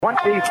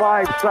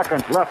25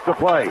 seconds left to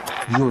play.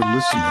 You're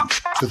listening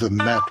to the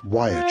Matt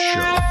Wyatt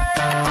Show.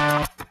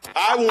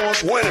 I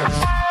want winners.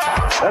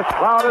 This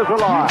crowd is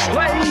alive.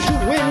 Play to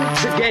win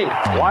the game.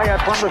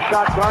 Wyatt from the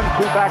shotgun,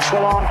 two backs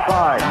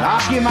alongside.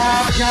 Knock him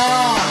out,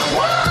 John.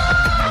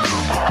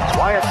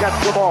 Wyatt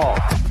gets the ball.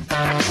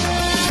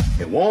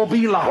 It won't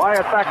be long.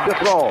 Wyatt back to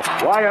throw.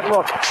 Wyatt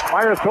looks,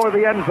 fires toward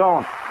the end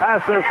zone.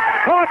 Passes,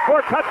 caught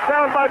for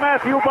touchdown by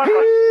Matthew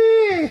Butler.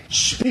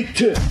 Speak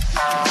to.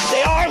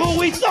 They are who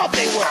we thought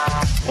they were.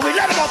 And we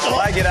let them off the If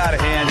I get out of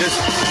hand, just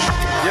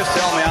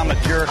tell me I'm a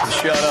jerk and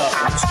shut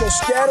up. Let's go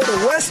scatter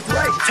the west,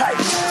 right, tight.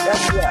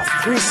 That's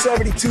left.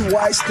 372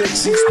 Y stick,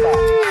 C-spot.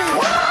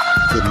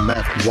 The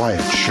Matt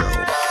Wyatt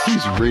Show.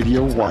 He's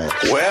Radio Wyatt.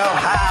 Well,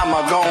 how am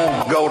I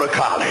going to go to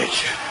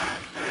college?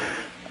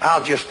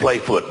 I'll just play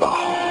football.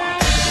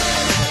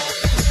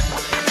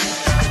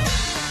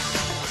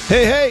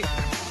 Hey, hey.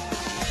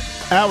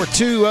 Hour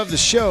 2 of the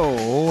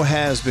show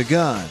has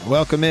begun.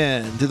 Welcome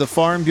in to the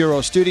Farm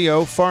Bureau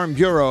studio. Farm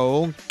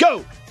Bureau,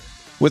 go!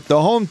 With the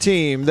home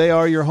team. They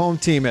are your home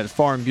team at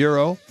Farm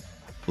Bureau.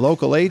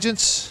 Local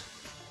agents.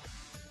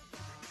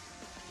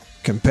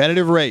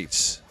 Competitive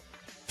rates.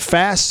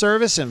 Fast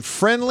service and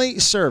friendly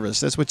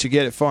service. That's what you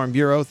get at Farm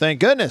Bureau. Thank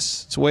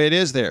goodness. It's the way it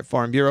is there at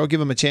Farm Bureau. Give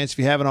them a chance if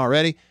you haven't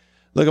already.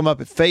 Look them up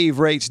at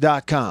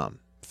favrates.com.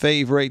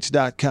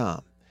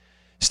 Favrates.com.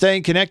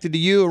 Staying connected to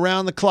you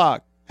around the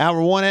clock.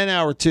 Hour 1 and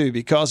Hour 2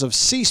 because of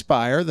C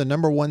Spire, the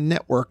 #1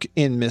 network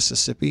in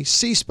Mississippi.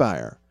 C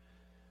Spire,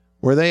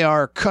 where they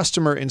are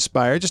customer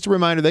inspired. Just a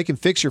reminder, they can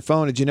fix your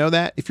phone. Did you know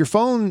that? If your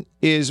phone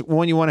is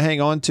one you want to hang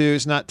on to,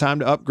 it's not time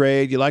to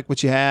upgrade, you like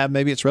what you have,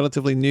 maybe it's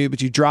relatively new,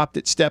 but you dropped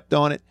it, stepped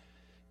on it,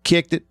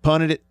 kicked it,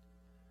 punted it,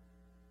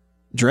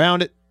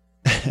 drowned it,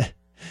 a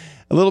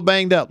little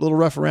banged up, a little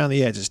rough around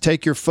the edges.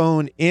 Take your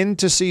phone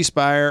into C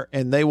Spire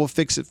and they will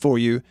fix it for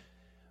you.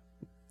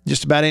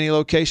 Just about any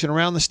location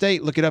around the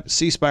state. Look it up at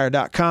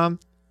cspire.com.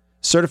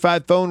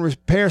 Certified phone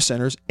repair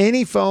centers.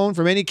 Any phone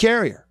from any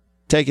carrier.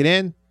 Take it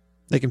in.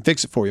 They can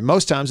fix it for you.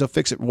 Most times they'll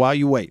fix it while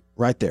you wait.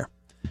 Right there.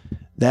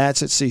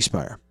 That's at C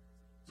Spire.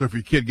 So if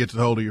your kid gets a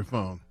hold of your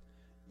phone.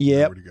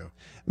 Yep. Where to go?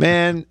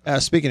 Man,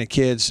 speaking of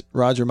kids,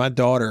 Roger, my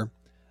daughter,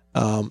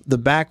 the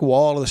back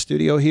wall of the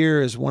studio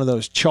here is one of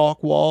those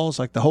chalk walls.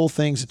 Like the whole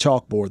thing's a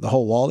chalkboard. The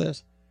whole wall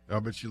is. I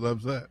bet she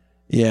loves that.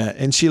 Yeah.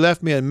 And she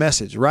left me a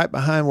message right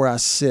behind where I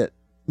sit.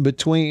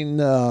 Between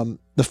the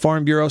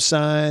Farm Bureau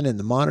sign and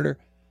the monitor,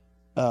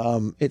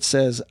 it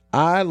says,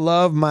 "I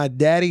love my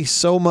daddy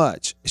so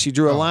much." She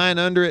drew a line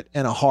under it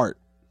and a heart.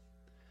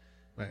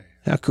 Man,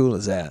 how cool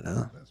is that,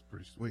 huh? That's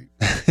pretty sweet.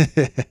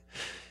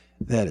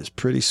 That is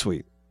pretty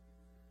sweet.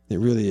 It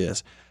really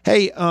is.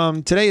 Hey,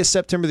 today is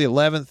September the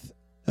 11th,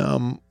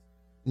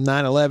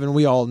 9/11.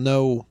 We all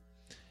know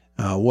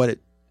what it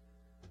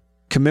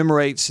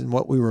commemorates and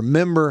what we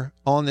remember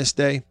on this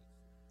day.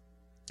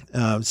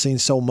 I've seen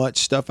so much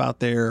stuff out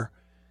there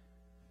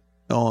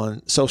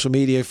on social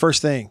media.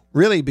 First thing,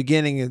 really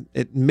beginning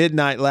at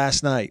midnight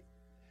last night.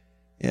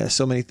 Yeah,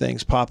 so many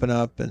things popping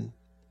up and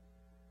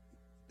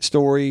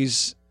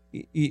stories.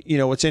 You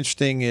know, what's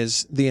interesting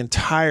is the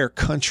entire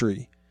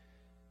country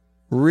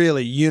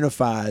really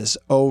unifies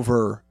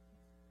over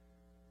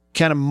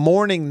kind of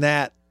mourning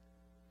that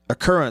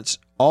occurrence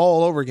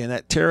all over again,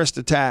 that terrorist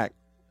attack.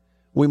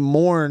 We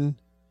mourn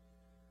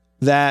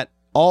that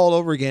all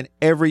over again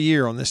every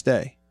year on this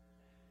day.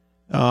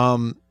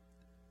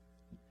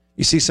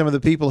 You see some of the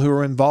people who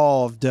are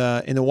involved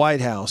in the White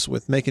House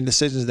with making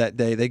decisions that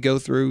day. They go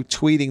through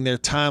tweeting their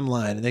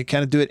timeline, and they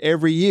kind of do it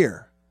every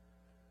year,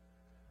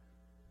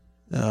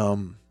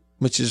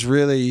 which is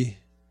really,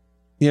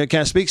 it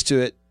kind of speaks to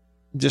it,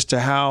 just to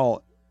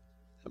how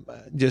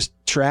just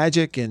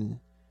tragic and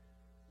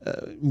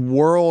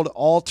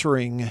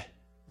world-altering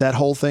that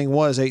whole thing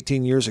was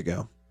 18 years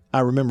ago. I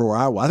remember where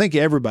I was. I think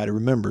everybody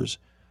remembers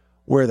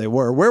where they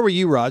were. Where were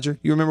you, Roger?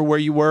 You remember where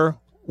you were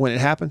when it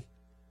happened?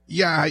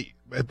 Yeah,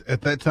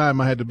 at that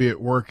time I had to be at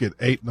work at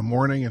 8 a.m,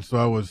 and so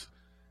I was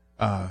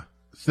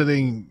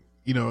sitting,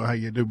 how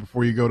you do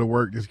before you go to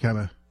work, just kind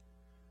of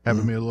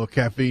having me a little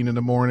caffeine in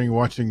the morning,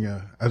 watching.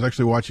 I was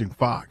actually watching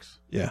Fox.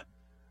 Yeah,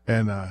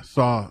 and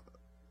saw,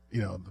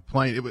 the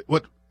plane.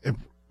 What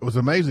was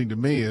amazing to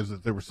me is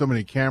that there were so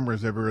many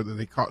cameras everywhere that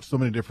they caught so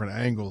many different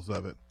angles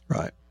of it.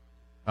 Right.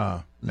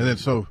 And then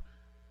so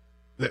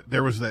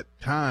there was that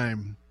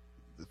time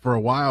for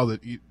a while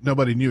that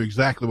nobody knew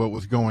exactly what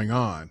was going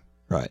on.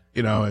 Right.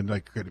 And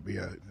like, could it be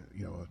an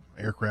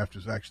aircraft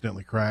just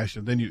accidentally crashed?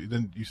 And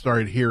then you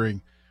started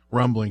hearing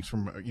rumblings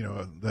from,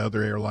 the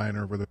other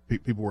airliner where the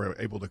people were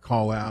able to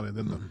call out. And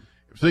then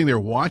sitting there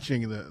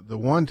watching the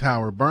one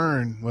tower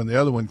burn when the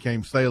other one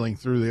came sailing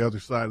through the other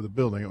side of the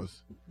building. It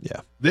was,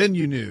 then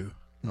you knew,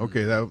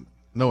 okay, that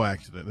no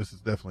accident. This is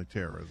definitely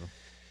terrorism.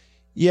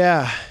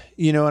 Yeah.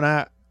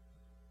 And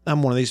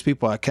I'm one of these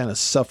people, I kind of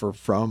suffer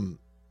from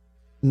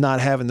not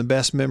having the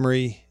best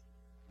memory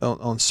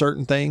on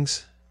certain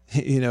things.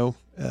 It's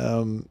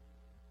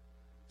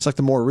like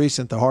the more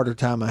recent, the harder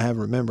time I have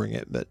remembering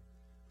it, but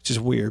it's just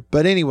weird.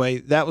 But anyway,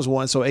 that was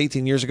one. So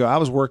 18 years ago, I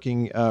was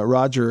working,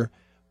 Roger,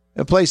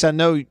 a place I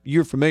know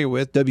you're familiar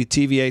with,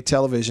 WTVA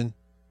Television,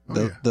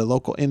 the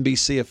local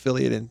NBC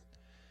affiliate in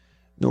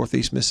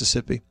Northeast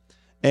Mississippi.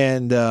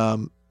 And,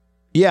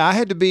 I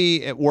had to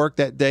be at work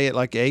that day at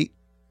like 8.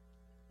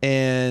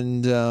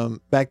 And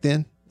back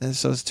then, and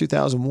so it's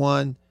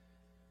 2001,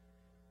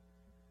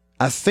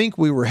 I think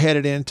we were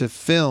headed in to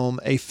film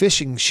a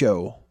fishing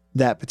show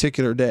that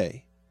particular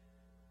day.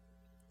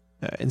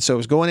 And so it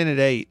was going in at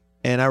 8.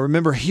 And I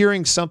remember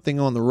hearing something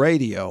on the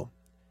radio.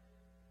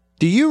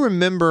 Do you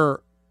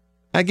remember,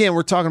 again,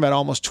 we're talking about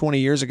almost 20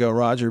 years ago,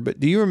 Roger, but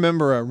do you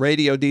remember a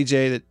radio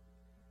DJ that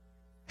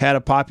had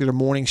a popular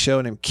morning show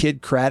named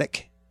Kid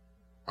Craddock?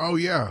 Oh,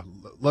 yeah.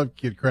 Loved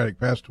Kid Craddock.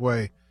 Passed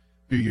away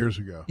a few years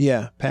ago.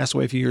 Yeah, passed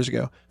away a few years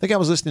ago. I think I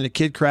was listening to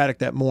Kid Craddock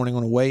that morning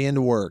on the way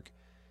into work.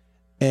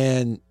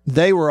 And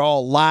they were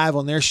all live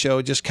on their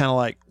show, just kind of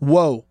like,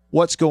 whoa,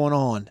 what's going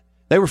on?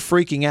 They were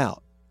freaking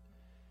out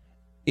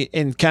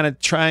and kind of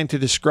trying to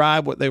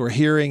describe what they were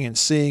hearing and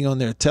seeing on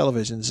their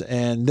televisions.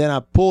 And then I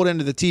pulled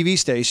into the TV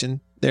station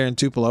there in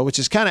Tupelo, which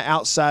is kind of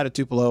outside of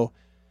Tupelo,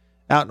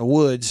 out in the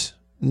woods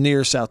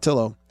near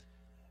Saltillo.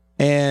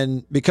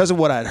 And because of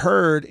what I'd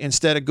heard,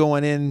 instead of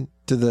going in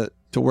to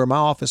where my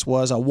office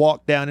was, I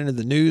walked down into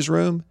the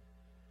newsroom.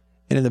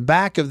 And in the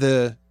back of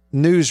the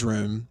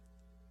newsroom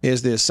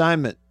is the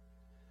assignment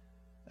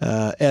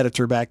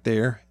editor back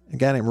there, a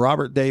guy named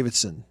Robert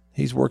Davidson.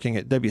 He's working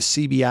at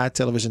WCBI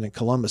Television in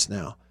Columbus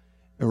now.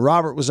 And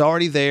Robert was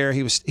already there.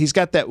 He's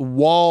got that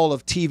wall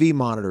of TV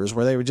monitors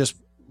where they would just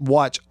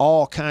watch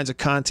all kinds of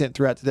content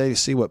throughout the day to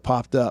see what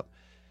popped up.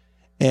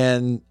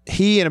 And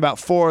he and about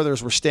 4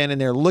 others were standing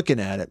there looking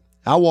at it.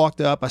 I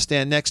walked up. I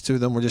stand next to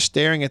them. We're just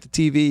staring at the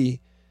TV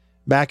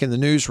back in the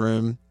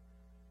newsroom,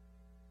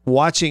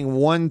 watching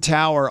one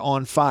tower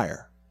on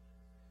fire.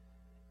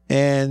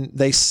 And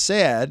they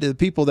said, the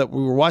people that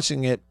we were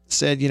watching it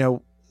said,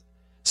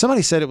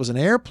 somebody said it was an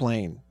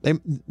airplane.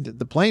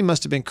 The plane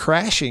must have been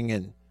crashing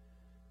and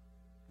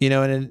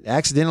it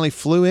accidentally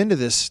flew into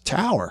this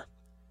tower.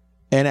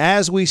 And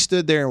as we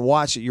stood there and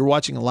watched it, you're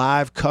watching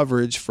live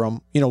coverage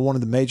from, one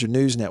of the major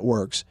news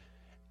networks.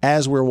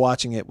 As we're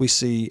watching it, we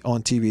see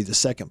on TV the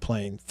second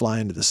plane fly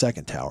into the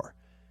second tower.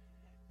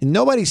 And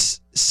nobody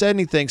said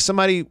anything.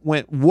 Somebody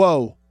went,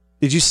 whoa,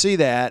 did you see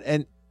that?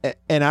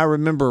 And I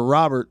remember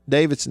Robert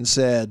Davidson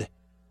said,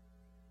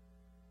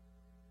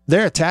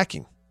 they're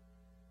attacking.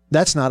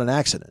 That's not an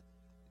accident.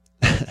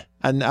 I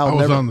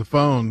was on the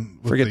phone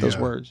with forget those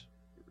words.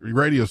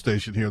 Radio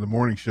station here, the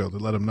morning show, to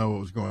let them know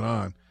what was going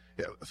on.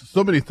 Yeah,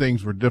 so many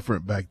things were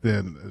different back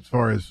then as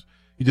far as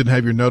you didn't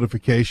have your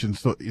notifications.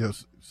 So,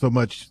 so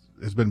much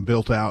has been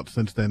built out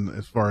since then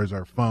as far as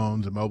our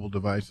phones and mobile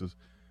devices.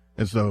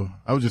 And so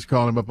I was just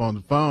calling him up on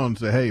the phone and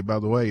say, hey, by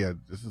the way,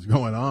 this is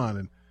going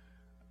on.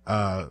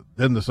 And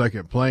then the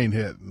second plane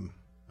hit, and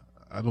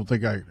I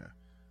think I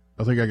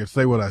could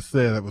say what I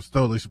said. I was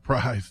totally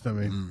surprised. I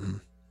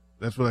mean,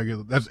 that's what I get.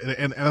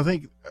 And I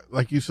think,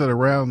 like you said,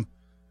 around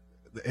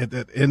at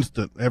that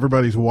instant,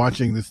 everybody's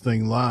watching this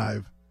thing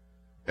live.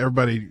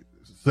 Everybody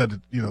said,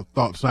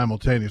 thought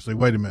simultaneously,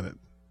 wait a minute,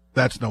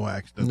 that's no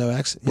accident. No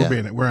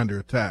accident. We're under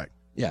attack.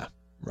 Yeah,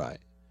 right.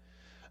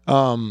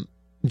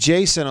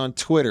 Jason on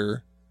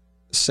Twitter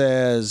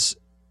says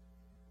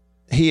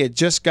he had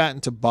just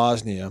gotten to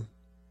Bosnia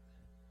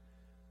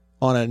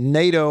on a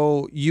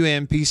NATO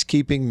UN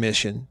peacekeeping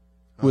mission.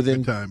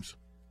 Good times.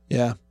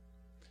 Yeah.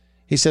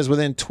 He says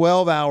within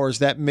 12 hours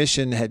that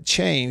mission had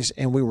changed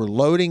and we were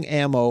loading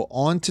ammo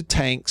onto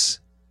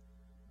tanks,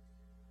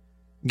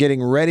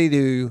 getting ready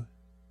to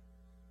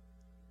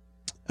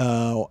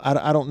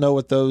I don't know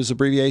what those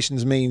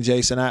abbreviations mean,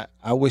 Jason.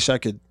 I wish I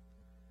could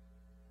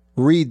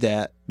read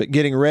that, but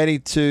getting ready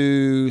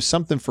to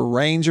something for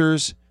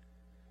Rangers,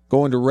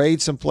 going to raid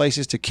some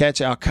places to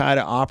catch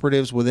Al-Qaeda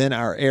operatives within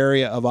our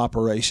area of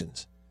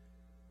operations.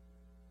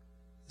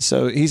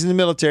 So he's in the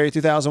military,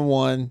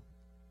 2001.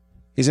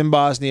 He's in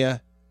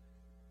Bosnia,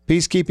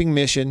 peacekeeping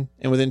mission,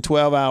 and within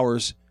 12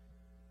 hours,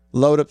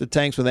 load up the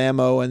tanks with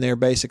ammo, and they're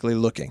basically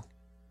looking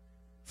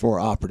for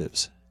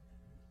operatives.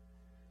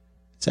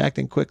 It's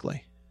acting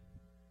quickly.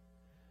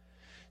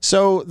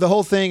 So the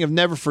whole thing of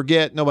never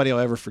forget, nobody will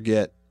ever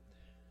forget.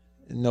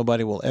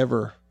 Nobody will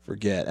ever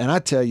forget. And I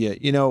tell you,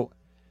 it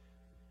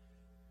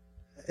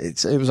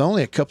was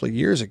only a couple of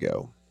years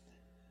ago.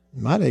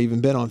 It might have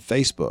even been on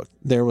Facebook.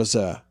 There was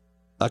a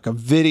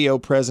video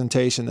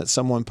presentation that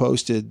someone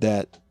posted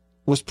that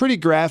was pretty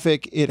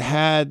graphic. It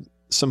had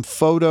some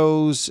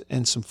photos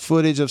and some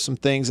footage of some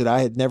things that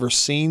I had never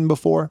seen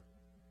before.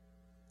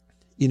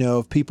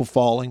 Of people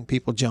falling,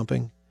 people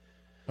jumping.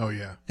 Oh,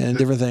 yeah. And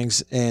different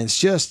things. And it's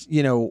just,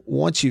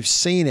 once you've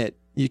seen it,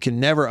 you can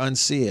never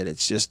unsee it.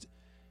 It's just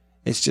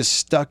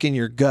stuck in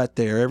your gut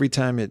there every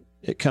time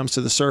it comes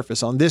to the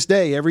surface on this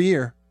day every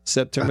year,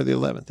 September the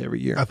 11th, every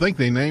year. I think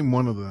they named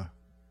one of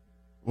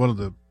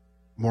the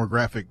more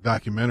graphic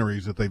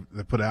documentaries that they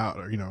put out,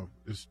 or,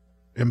 is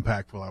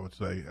impactful, I would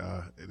say.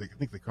 I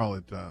think they call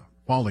it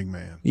Falling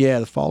Man. Yeah,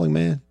 the Falling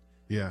Man.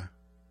 Yeah.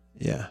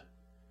 Yeah.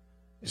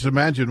 Just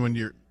imagine when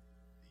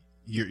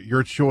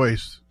your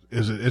choice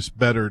is it's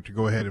better to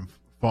go ahead and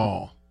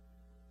fall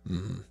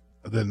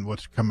than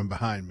what's coming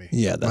behind me.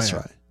 Yeah, that's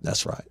Man, right.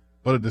 That's right.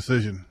 What a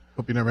decision.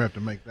 Hope you never have to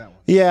make that one.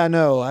 Yeah, I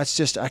know. That's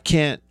just, I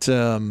can't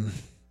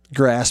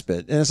grasp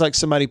it. And it's like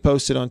somebody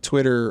posted on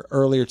Twitter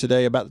earlier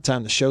today about the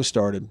time the show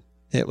started.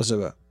 It was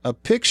a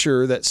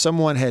picture that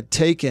someone had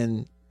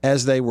taken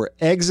as they were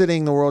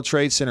exiting the World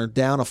Trade Center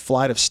down a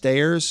flight of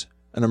stairs,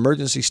 an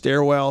emergency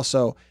stairwell.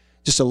 So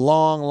just a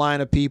long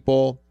line of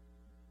people.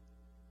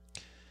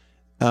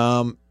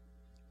 And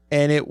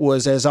it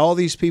was as all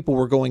these people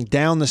were going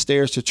down the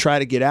stairs to try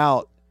to get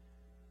out,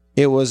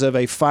 it was of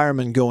a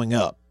fireman going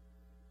up.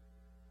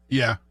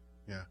 Yeah.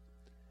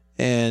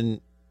 And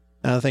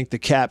I think the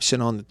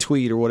caption on the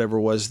tweet or whatever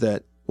was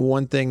that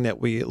one thing that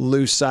we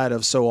lose sight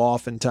of so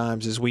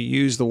oftentimes is we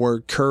use the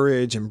word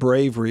courage and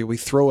bravery. We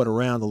throw it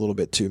around a little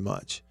bit too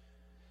much,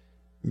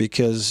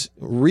 because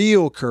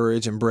real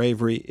courage and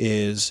bravery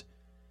is,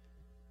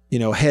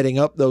 heading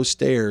up those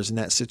stairs in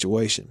that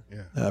situation.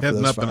 Yeah.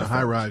 Heading up in a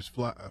high-rise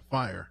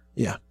fire.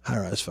 Yeah,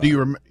 high-rise fire. Do you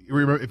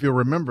remember? If you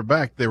remember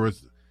back, there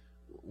was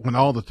when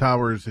all the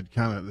towers had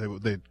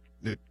they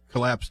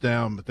collapsed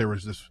down, but there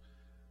was this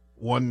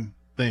one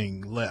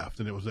thing left,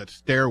 and it was that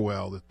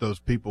stairwell that those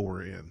people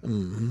were in.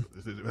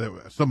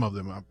 Mm-hmm. Some of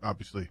them,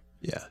 obviously.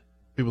 Yeah.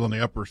 People on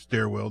the upper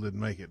stairwell didn't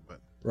make it,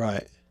 but.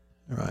 Right.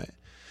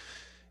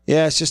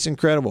 Yeah, it's just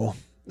incredible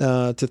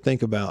to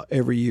think about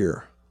every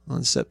year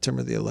on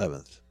September the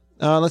 11th.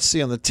 Let's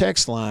see, on the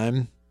text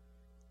line,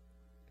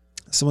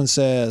 someone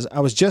says,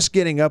 I was just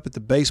getting up at the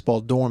baseball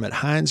dorm at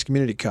Hines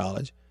Community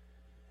College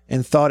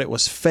and thought it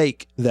was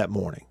fake that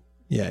morning.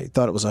 Yeah, he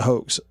thought it was a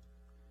hoax.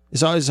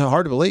 It's always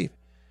hard to believe.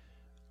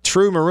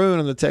 True Maroon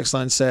on the text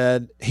line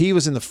said he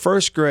was in the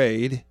first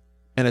grade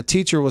and a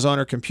teacher was on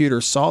her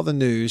computer, saw the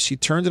news. She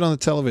turned it on the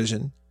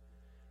television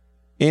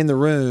in the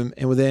room,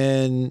 and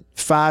within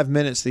 5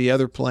 minutes, the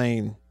other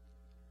plane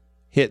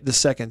hit the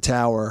second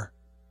tower.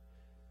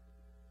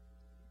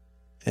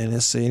 And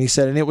he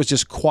said, and it was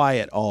just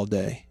quiet all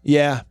day.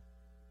 Yeah.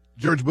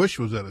 George Bush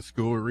was at a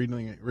school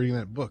reading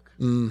that book.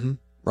 Mm-hmm.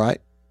 Right.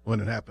 When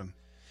it happened.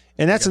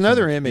 And that's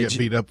another image. Get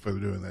beat up for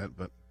doing that,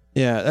 but.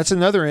 Yeah, that's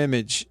another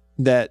image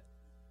that,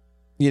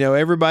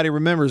 everybody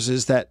remembers,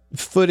 is that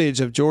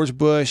footage of George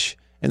Bush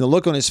and the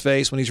look on his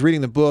face when he's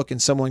reading the book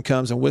and someone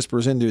comes and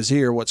whispers into his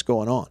ear what's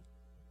going on.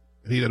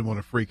 And he doesn't want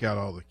to freak out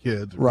all the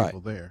kids or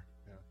people there.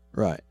 Yeah.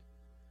 Right.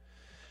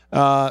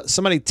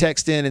 Somebody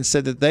texted in and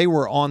said that they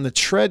were on the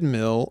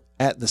treadmill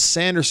at the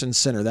Sanderson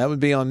Center. That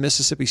would be on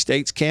Mississippi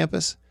State's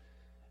campus.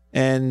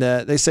 And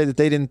they say that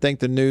they didn't think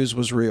the news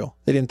was real.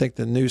 They didn't think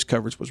the news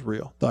coverage was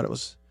real. Thought it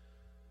was,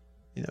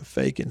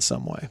 fake in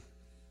some way.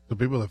 So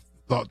people have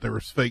thought there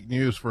was fake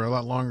news for a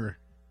lot longer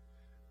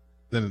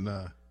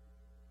than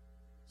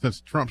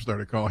since Trump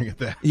started calling it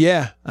that.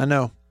 Yeah, I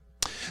know.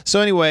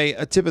 So anyway,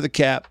 a tip of the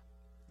cap.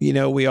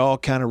 We all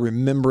kind of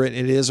remember it.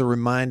 It is a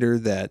reminder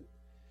that,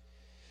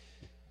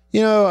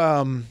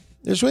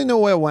 there's really no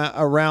way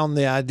around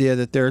the idea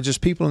that there are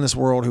just people in this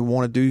world who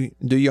want to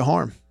do you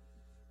harm.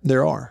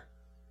 There are.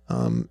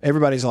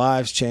 Everybody's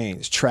lives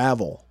change.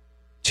 Travel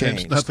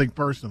changed. It's nothing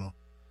personal.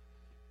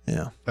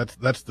 Yeah.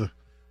 That's the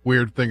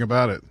weird thing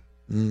about it.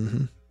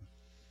 Mm-hmm.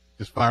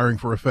 Just firing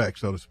for effect,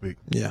 so to speak.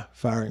 Yeah,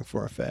 firing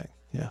for effect.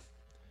 Yeah.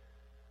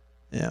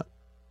 Yeah.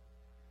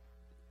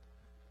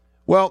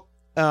 Well,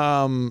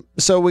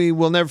 so we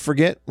will never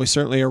forget. We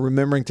certainly are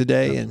remembering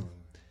today. And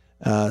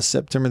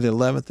September the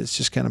 11th, it's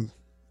just kind of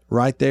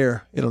right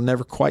there. It'll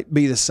never quite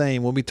be the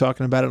same. We'll be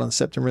talking about it on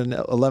September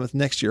 11th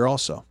next year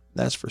also.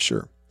 That's for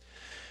sure.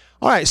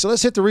 All right, so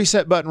let's hit the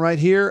reset button right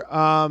here.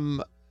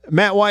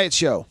 Matt Wyatt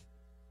Show.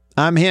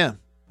 I'm him.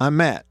 I'm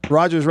Matt.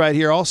 Roger's right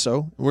here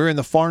also. We're in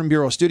the Farm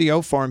Bureau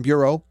studio. Farm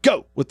Bureau,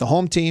 go with the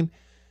home team.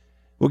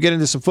 We'll get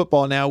into some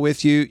football now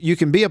with you. You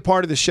can be a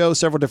part of the show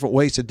several different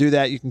ways to do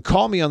that. You can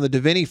call me on the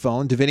Davini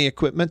phone, Davini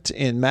Equipment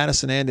in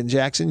Madison and in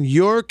Jackson,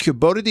 your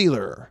Kubota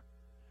dealer.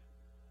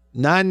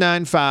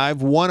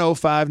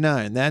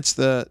 995-1059. That's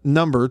the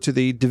number to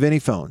the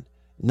Davini phone.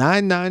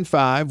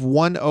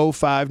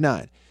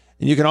 995-1059.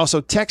 And you can also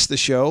text the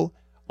show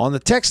on the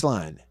text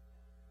line,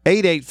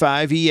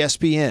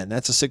 885-ESPN.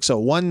 That's a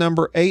 601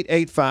 number,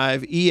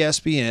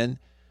 885-ESPN.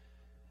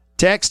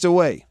 Text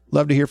away.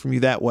 Love to hear from you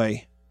that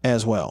way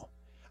as well.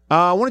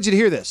 I wanted you to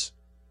hear this.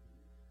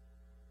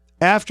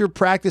 After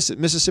practice at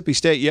Mississippi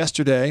State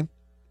yesterday,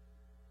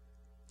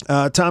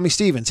 Tommy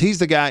Stevens, he's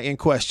the guy in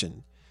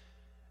question.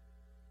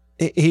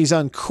 He's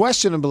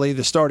unquestionably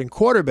the starting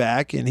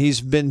quarterback, and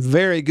he's been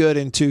very good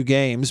in 2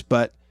 games,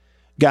 but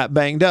got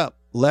banged up.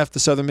 Left the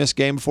Southern Miss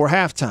game before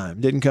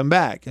halftime. Didn't come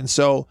back. And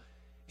so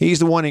he's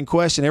the one in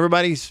question.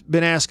 Everybody's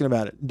been asking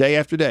about it day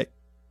after day.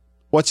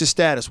 What's his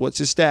status? What's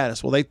his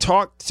status? Well, they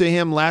talked to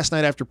him last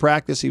night after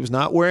practice. He was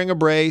not wearing a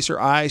brace or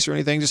ice or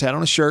anything, just had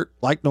on a shirt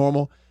like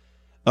normal,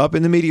 up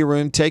in the media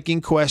room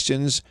taking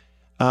questions.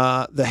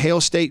 The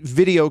Hail State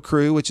video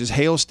crew, which is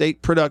Hail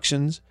State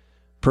Productions,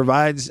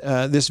 provides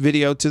this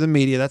video to the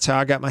media. That's how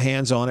I got my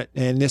hands on it,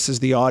 and this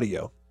is the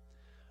audio.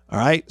 All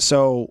right,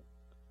 so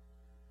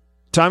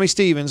Tommy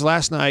Stevens,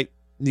 last night,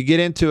 you get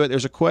into it,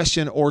 there's a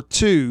question or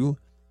two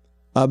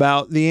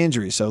about the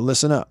injury. So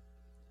listen up.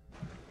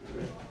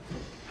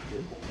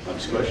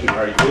 Next question, how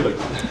are you feeling?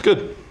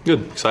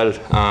 Good, excited.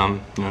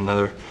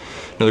 Another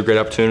great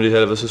opportunity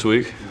ahead of us this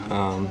week.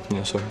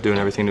 So doing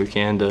everything we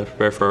can to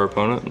prepare for our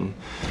opponent, and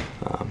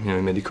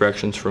we made the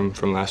corrections from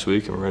last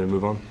week, and we're ready to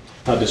move on.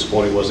 How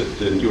disappointing was it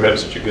that you were having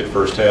such a good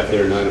first half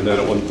there,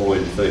 9-9 at one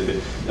point, and think that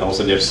all of a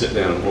sudden you have to sit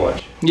down and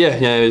watch? Yeah,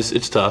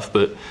 it's tough,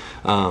 but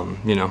I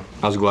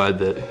was glad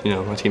that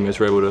my teammates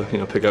were able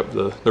to pick up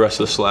the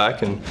rest of the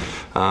slack and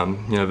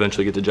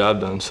eventually get the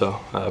job done. So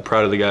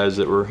proud of the guys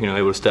that were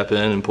able to step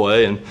in and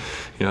play, and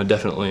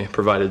definitely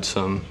provided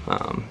some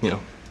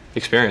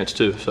experience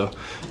too. So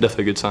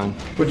definitely a good sign.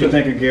 What did you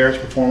think of Garrett's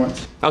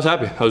performance? I was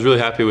happy. I was really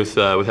happy with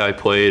how he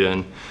played,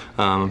 and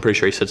I'm pretty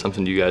sure he said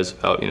something to you guys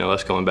about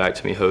us going back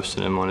to me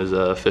hosting him on his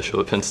official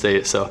at Penn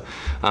State. So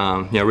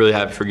really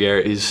happy for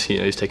Garrett. He's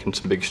taken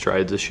some big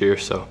strides this year.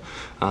 So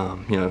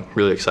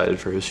really excited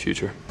for his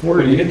future.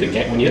 When you hit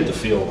the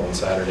field on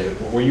Saturday,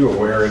 were you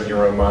aware in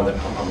your own mind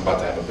that I'm about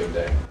to have a big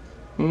day?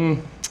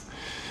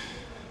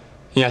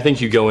 I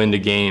think you go into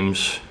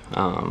games,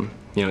 I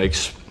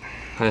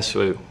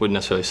wouldn't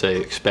necessarily say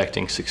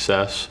expecting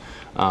success,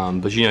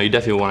 but you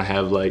definitely want to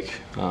have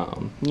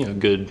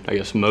good, I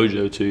guess,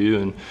 mojo to you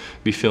and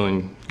be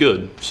feeling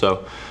good.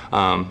 So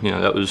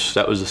that was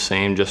the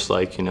same, just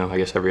like I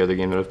guess every other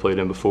game that I've played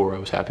in before. I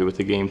was happy with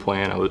the game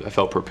plan. I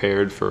felt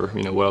prepared for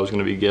what I was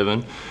going to be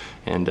given,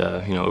 and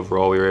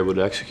overall we were able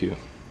to execute.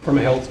 From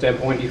a health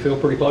standpoint, do you feel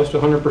pretty close to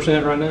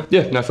 100% right now?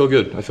 Yeah, I feel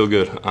good. I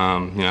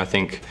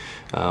think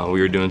we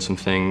were doing some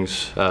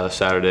things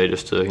Saturday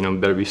just to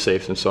better be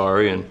safe than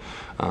sorry, and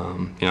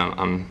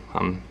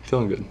I'm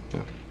feeling good.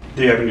 Yeah.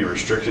 Do you have any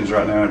restrictions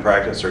right now in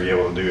practice, or are you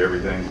able to do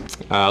everything?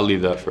 I'll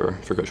leave that for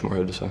Coach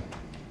Moorhead to say.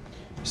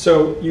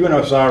 So you and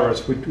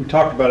Osiris, we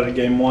talked about it in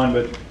game one,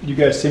 but you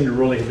guys seem to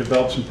really have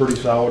developed some pretty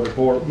solid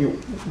rapport.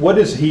 What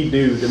does he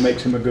do that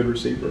makes him a good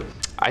receiver?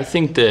 I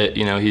think that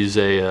he's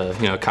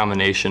a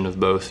combination of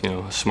both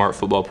a smart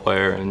football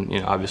player and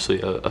obviously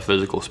a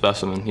physical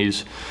specimen.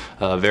 He's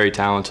very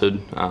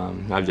talented,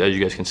 as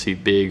you guys can see,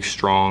 big,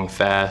 strong,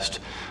 fast,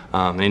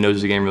 and he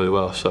knows the game really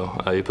well. So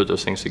you put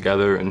those things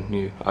together, and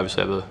you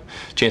obviously have a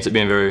chance at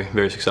being very,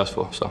 very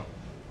successful. So,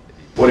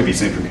 what have you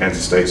seen from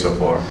Kansas State so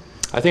far?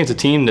 I think it's a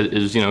team that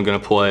is going to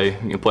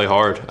play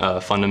hard,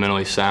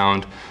 fundamentally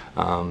sound.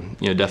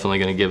 Definitely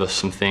going to give us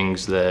some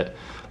things that.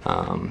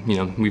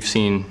 We've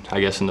seen, I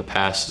guess, in the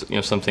past,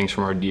 some things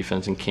from our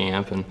defense in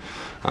camp, and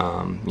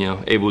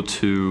able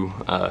to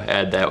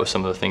add that with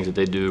some of the things that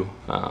they do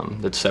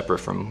that's separate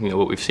from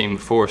what we've seen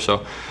before.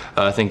 So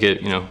I think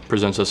it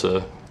presents us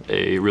a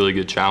really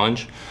good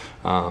challenge,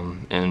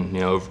 and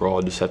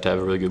overall just have to have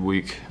a really good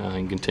week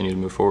and continue to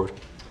move forward.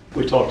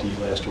 We talked to you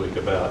last week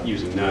about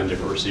using 9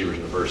 different receivers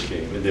in the first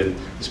game, and then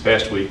this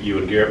past week you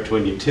and Garrett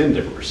between you 10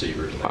 different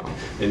receivers. Wow.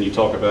 And you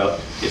talk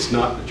about it's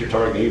not that you're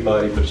targeting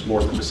anybody, but it's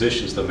more the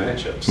positions, the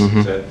matchups. Mm-hmm.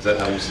 Is that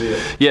how you see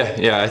it?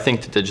 Yeah. I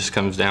think that just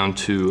comes down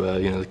to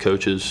the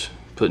coaches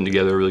putting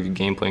together a really good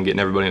game plan,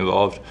 getting everybody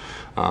involved.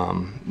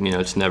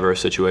 It's never a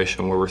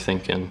situation where we're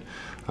thinking.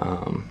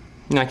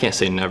 I can't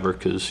say never,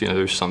 because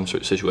there's some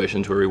sort of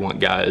situations where we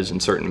want guys in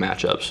certain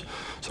matchups,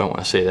 so I don't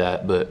want to say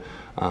that, but.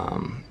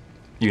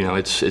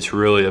 It's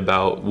really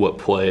about what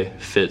play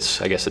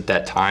fits, I guess, at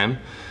that time,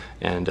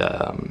 and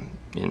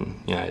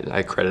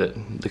I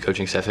credit the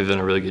coaching staff. They've done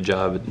a really good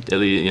job, at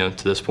least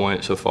to this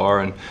point so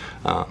far, and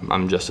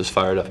I'm just as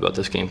fired up about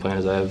this game plan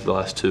as I have the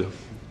last two.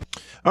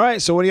 All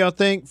right, so what do y'all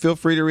think? Feel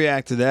free to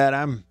react to that.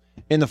 I'm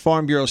in the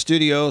Farm Bureau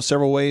studio.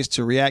 Several ways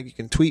to react. You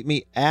can tweet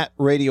me at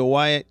Radio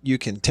Wyatt. You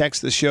can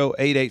text the show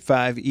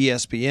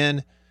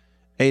 885-ESPN,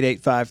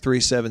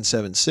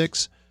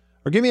 885-3776.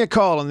 Or give me a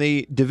call on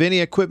the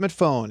Davini Equipment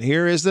phone.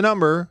 Here is the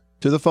number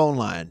to the phone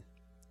line.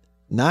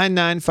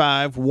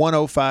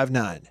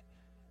 995-1059.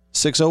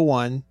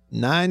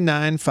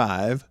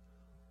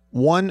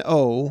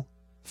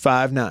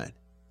 601-995-1059.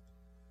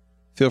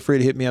 Feel free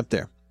to hit me up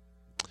there.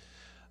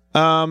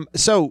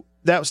 So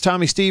that was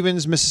Tommy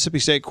Stevens, Mississippi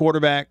State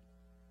quarterback,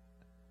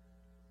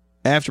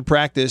 after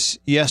practice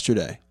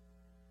yesterday.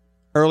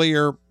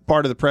 Earlier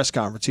part of the press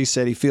conference, he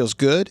said he feels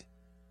good.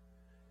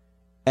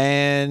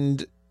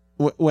 And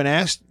when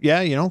asked,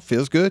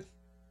 feels good.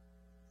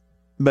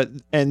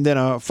 And then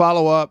a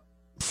follow-up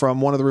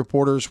from one of the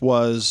reporters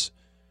was,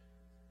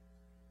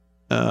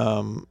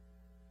 what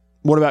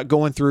about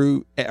going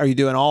through, are you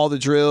doing all the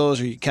drills?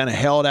 Are you kind of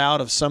held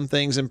out of some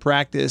things in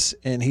practice?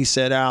 And he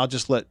said, I'll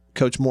just let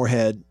Coach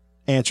Moorhead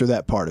answer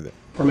that part of it.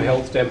 From a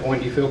health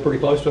standpoint, do you feel pretty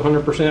close to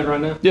 100%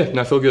 right now? Yeah,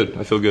 I feel good.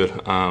 I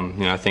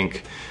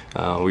think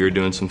we were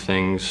doing some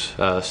things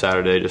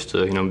Saturday just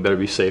to better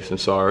be safe than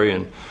sorry,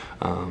 and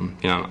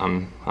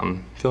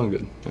I'm feeling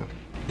good. Yeah.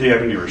 Do you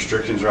have any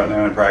restrictions right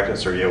now in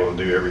practice, or are you able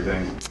to do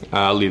everything?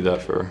 I'll leave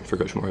that for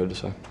Coach Moorhead to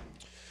say.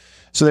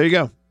 So there you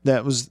go.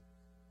 That was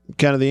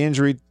kind of the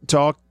injury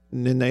talk,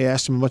 and then they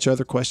asked him a bunch of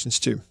other questions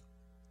too.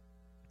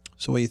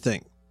 So what do you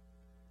think?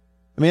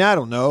 I mean, I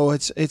don't know.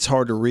 It's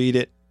hard to read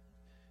it.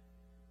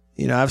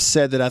 I've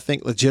said that I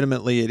think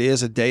legitimately it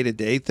is a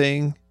day-to-day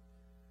thing.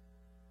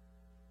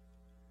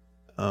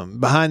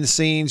 behind the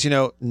scenes,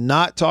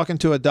 not talking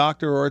to a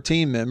doctor or a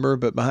team member,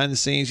 but behind the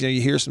scenes,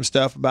 you hear some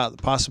stuff about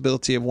the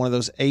possibility of one of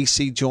those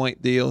AC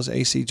joint deals,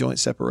 AC joint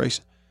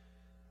separation.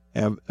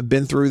 I've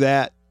been through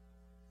that,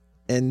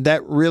 and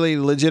that really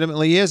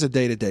legitimately is a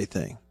day-to-day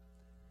thing.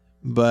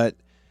 But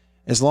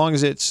as long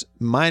as it's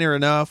minor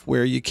enough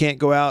where you can't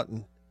go out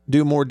and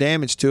do more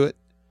damage to it,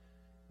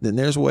 then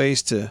there's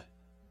ways to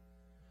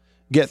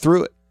get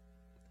through it.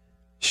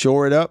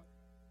 Shore it up.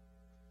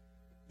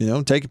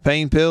 Take a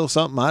pain pill,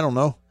 something, I don't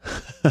know,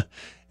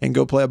 and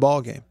go play a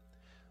ball game.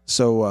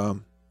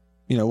 So,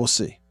 we'll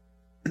see.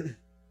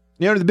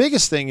 The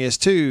biggest thing is,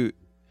 too,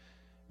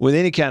 with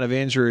any kind of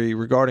injury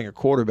regarding a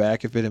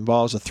quarterback, if it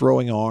involves a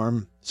throwing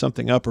arm,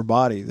 something upper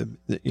body,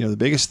 the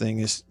biggest thing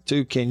is,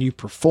 too, can you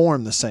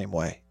perform the same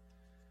way?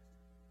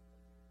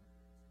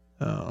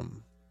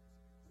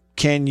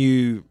 Can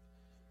you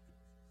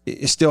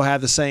still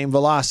have the same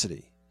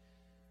velocity?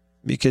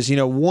 Because,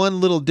 one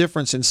little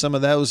difference in some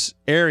of those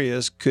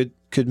areas could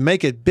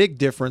make a big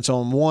difference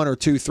on one or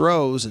two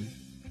throws. And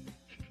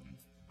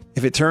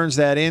if it turns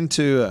that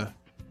into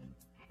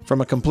from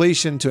a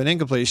completion to an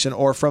incompletion,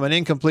 or from an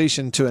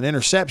incompletion to an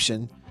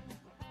interception,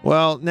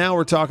 well, now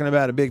we're talking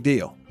about a big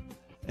deal.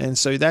 And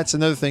so that's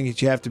another thing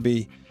that you have to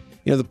be,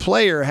 the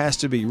player has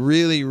to be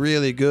really,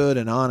 really good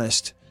and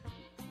honest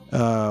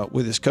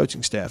with his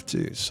coaching staff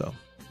too. So,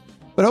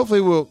 but hopefully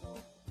we'll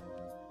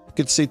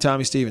get to see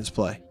Tommy Stevens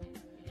play.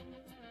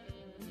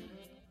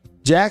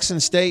 Jackson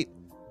State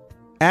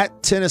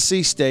at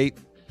Tennessee State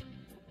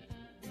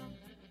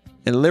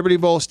in Liberty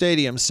Bowl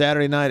Stadium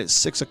Saturday night at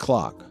 6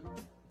 o'clock.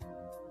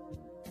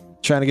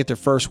 Trying to get their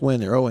first win.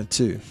 They're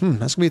 0-2. That's going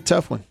to be a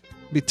tough one.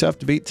 It'll be tough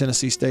to beat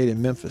Tennessee State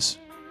in Memphis.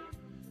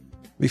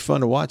 Be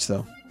fun to watch,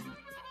 though.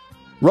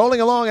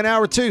 Rolling along in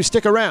hour 2.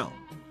 Stick around.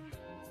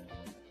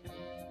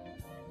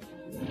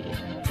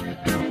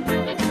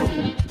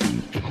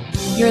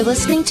 You're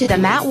listening to The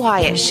Matt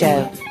Wyatt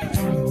Show.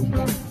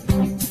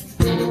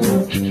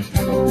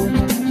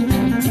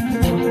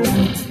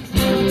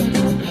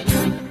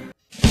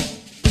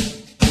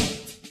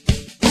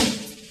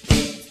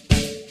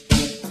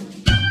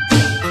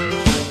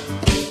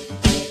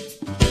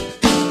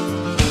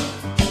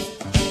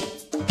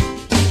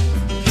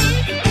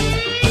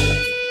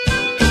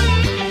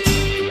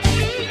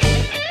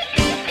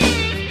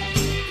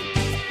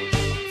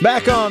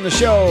 Back on the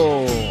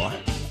show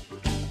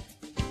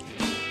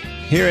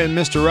here in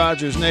Mr.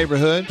 Rogers'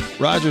 neighborhood.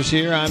 Rogers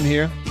here, I'm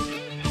here.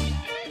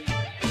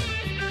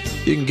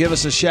 You can give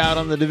us a shout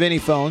on the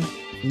Davini phone,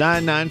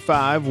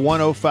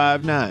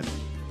 995-1059.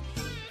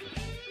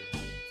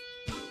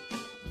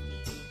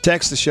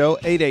 Text the show,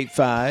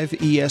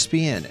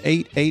 885-ESPN,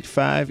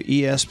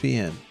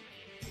 885-ESPN.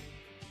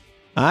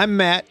 I'm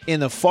Matt in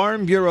the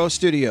Farm Bureau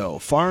studio.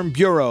 Farm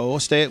Bureau,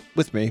 stay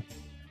with me.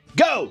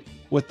 Go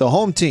with the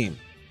home team.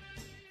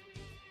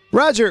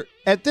 Roger,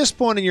 at this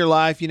point in your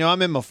life,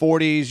 I'm in my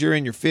 40s, you're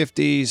in your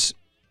 50s.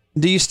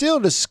 Do you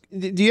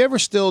ever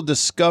still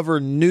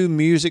discover new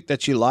music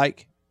that you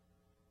like?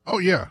 Oh,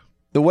 yeah.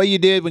 The way you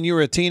did when you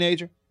were a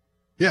teenager?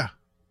 Yeah.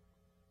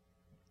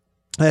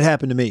 That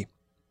happened to me.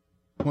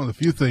 One of the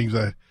few things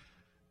that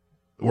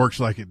works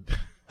like it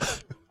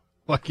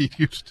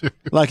used to.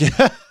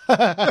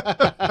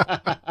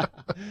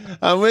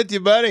 I'm with you,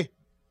 buddy.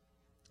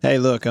 Hey,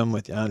 look, I'm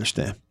with you. I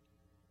understand.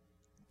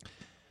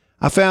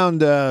 I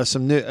found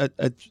some new.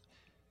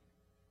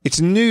 It's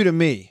new to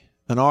me.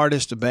 An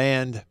artist, a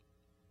band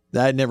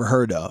that I'd never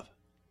heard of.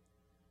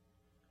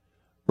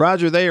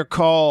 Roger, they are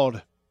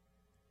called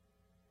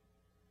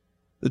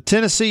the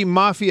Tennessee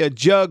Mafia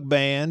Jug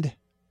Band.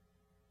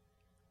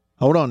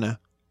 Hold on now.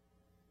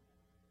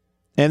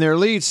 And their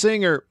lead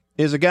singer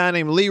is a guy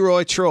named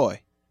Leroy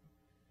Troy.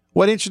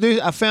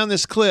 I found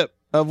this clip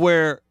of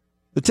where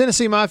the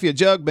Tennessee Mafia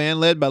Jug Band,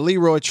 led by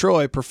Leroy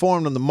Troy,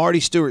 performed on the Marty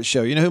Stewart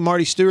Show. You know who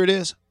Marty Stewart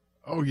is?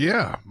 Oh,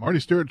 yeah. Marty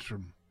Stewart's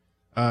from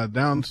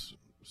down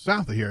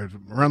south of here,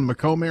 around the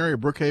Macomb area,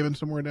 Brookhaven,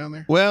 somewhere down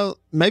there. Well,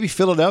 maybe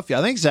Philadelphia.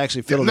 I think it's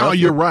actually Philadelphia. No,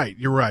 you're right.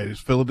 You're right.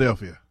 It's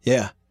Philadelphia.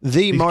 Yeah.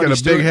 He's got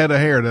a big head of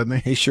hair, doesn't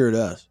he? He sure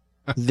does.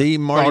 The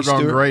Marty Stewart.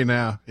 All gone gray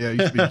now. Yeah, he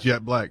used to be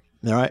jet black.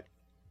 All right.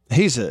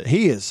 He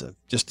is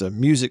just a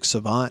music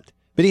savant.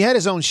 But he had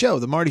his own show,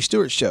 the Marty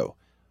Stewart Show,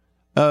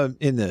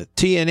 in the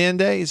TNN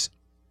days.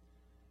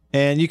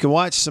 And you can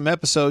watch some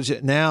episodes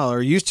now,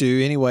 or used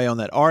to anyway, on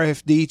that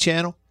RFD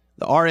channel.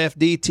 The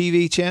RFD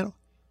TV channel.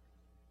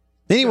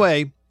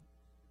 Anyway,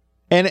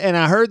 and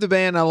I heard the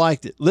band, I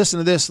liked it.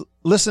 Listen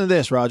to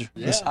this, Roger.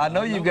 Yeah, I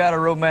know you've got a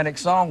romantic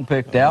song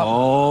picked out.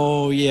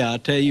 Oh, yeah, I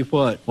tell you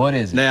what. What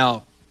is it?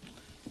 Now,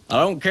 I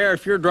don't care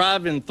if you're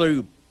driving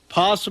through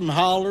Possum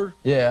Holler,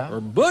 yeah, or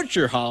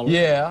Butcher Holler,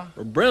 yeah,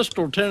 or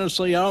Bristol,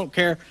 Tennessee, I don't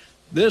care.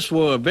 This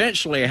will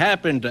eventually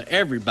happen to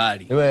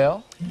everybody.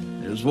 Well,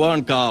 there's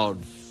one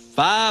called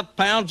 5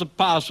 pounds of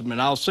possum,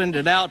 and I'll send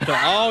it out to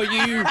all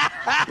you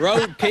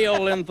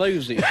roadkill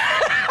enthusiasts.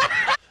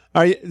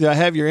 Do I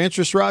have your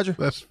interest, Roger?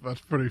 That's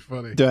pretty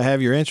funny. Do I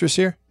have your interest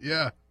here?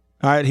 Yeah.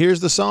 All right, here's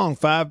the song,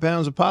 5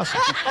 pounds of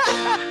possum.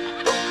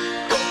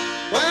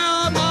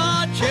 Well,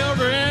 my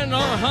children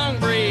are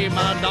hungry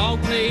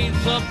dog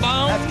needs a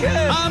bone. That's good.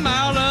 I'm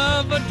out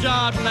of a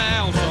job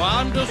now, so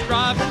I'm just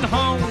driving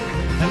home.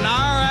 An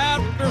hour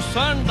after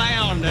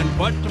sundown, and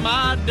what to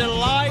my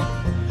delight,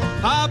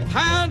 5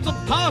 pounds of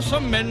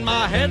possum in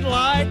my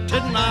headlight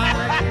tonight.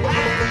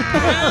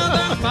 Well,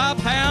 there's 5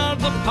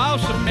 pounds of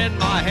possum in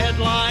my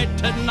headlight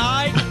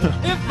tonight.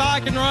 If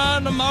I can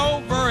run them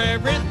over,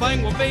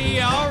 everything will be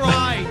all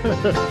right.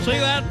 See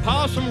that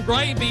possum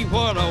gravy,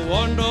 what a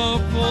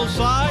wonderful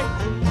sight.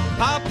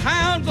 5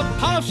 pounds of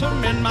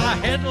possum in my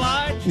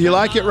headlight. You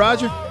like it,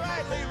 Roger?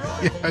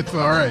 Yeah, it's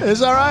all right.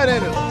 It's all right,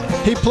 ain't it?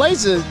 He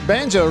plays the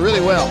banjo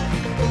really well.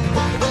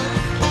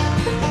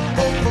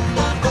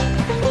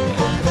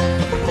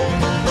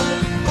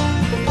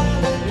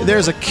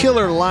 There's a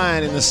killer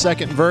line in the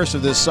second verse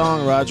of this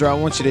song, Roger. I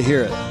want you to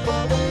hear it.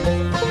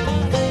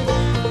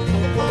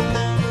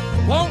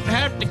 Won't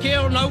have to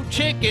kill no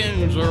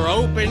chickens or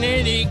open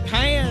any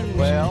cans.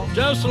 Well,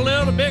 just a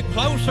little bit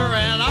closer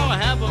and I'll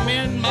have them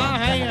in my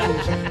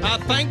hands. I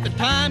think the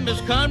time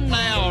has come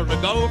now to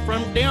go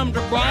from dim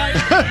to bright.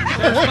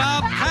 There's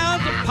 5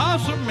 pounds of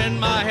possum in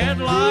my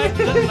headlight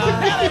tonight.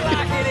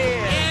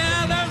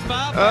 Yeah, there's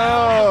 5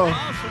 pounds of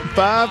possum.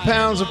 5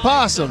 pounds of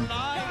possum.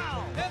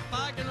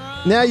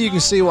 Now you can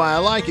see why I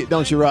like it,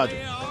 don't you, Roger?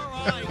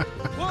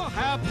 We'll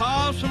have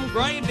possum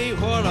gravy,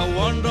 what a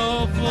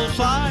wonderful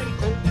sight.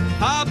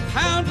 5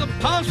 pounds of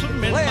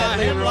possum in my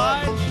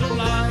headlights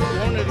tonight.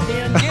 Want it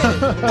again? Get it.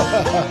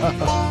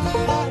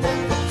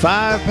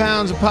 5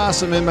 pounds of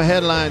possum in my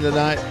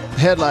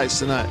headlights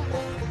tonight.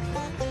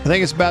 I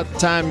think it's about the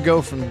time to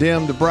go from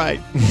dim to bright.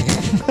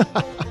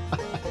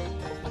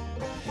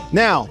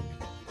 Now,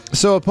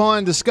 so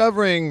upon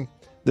discovering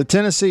the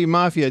Tennessee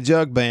Mafia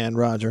Jug Band,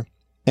 Roger,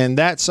 and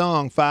that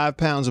song, 5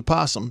 Pounds of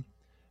Possum,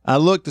 I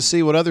looked to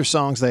see what other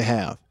songs they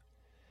have.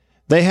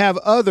 They have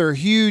other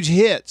huge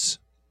hits,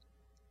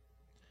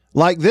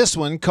 like this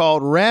one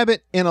called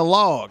Rabbit in a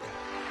Log.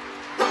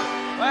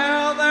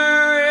 Well,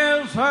 there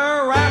is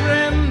a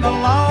rabbit in the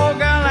log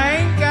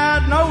and ain't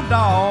got no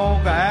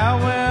dog. How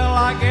will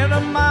I get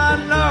him my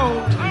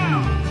nose?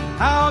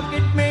 I'll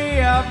get me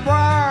a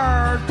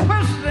briar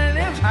twisting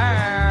his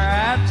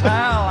hair. That's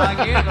how I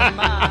get him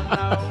my nose.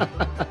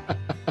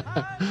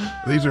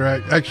 These are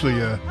actually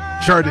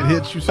charted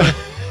hits, you said?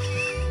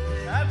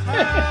 That's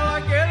how I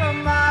get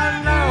him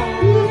my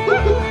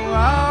nose.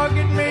 I'll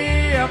get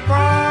me a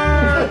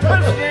briar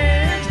twisting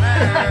his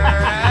hair.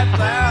 That's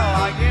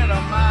how I get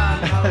him my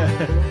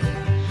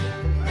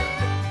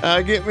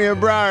nose. Get me a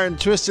briar and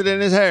twist it in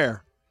his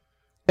hair.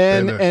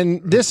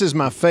 And this is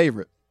my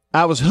favorite.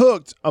 I was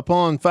hooked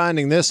upon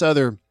finding this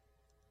other.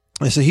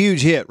 It's a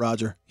huge hit,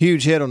 Roger.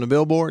 Huge hit on the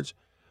billboards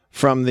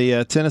from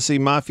the Tennessee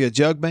Mafia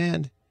Jug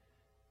Band.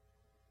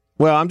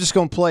 Well, I'm just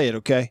going to play it,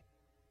 okay?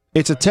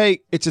 It's a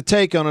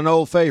take on an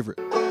old favorite.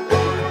 A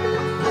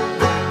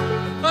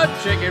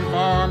chicken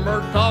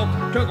farmer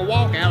took a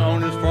walk out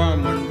on his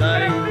farm one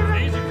day.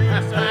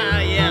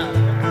 Yeah.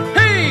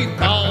 He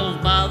calls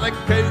by the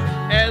coop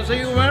as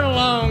he went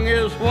along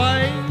his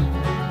way.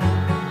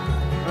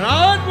 And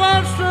all at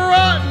once the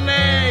rotten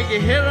egg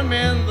hit him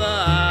in the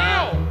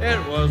eye. It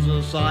was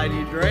a sight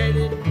he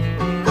dreaded.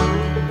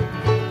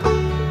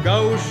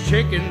 Ghost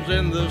chickens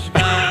in the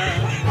sky.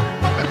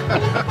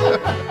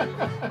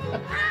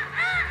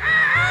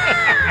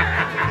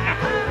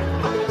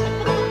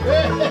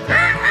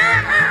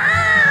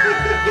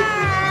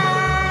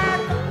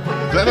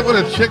 Is that what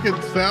a chicken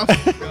sounds?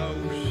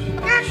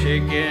 Ghost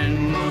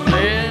chickens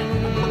in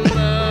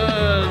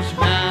the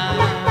sky.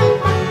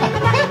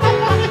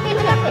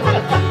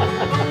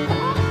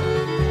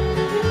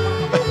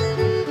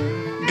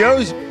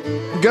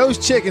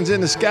 Ghost chickens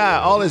in the sky.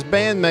 All his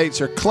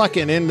bandmates are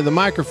clucking into the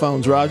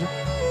microphones, Roger.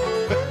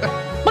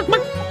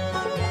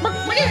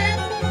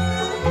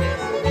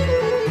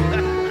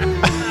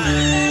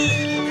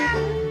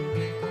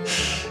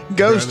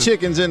 Ghost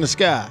chickens in the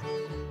sky.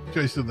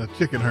 Chasing the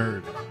chicken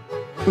herd.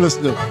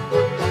 Listen to it.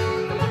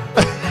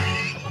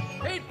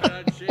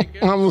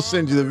 I'm going to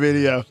send you the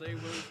video.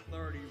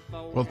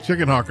 Well,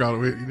 Chicken Hawk ought to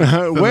be.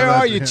 Where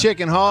are you,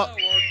 Chicken Hawk?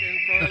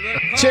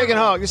 Chicken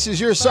Hawk, this is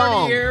your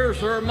song. 30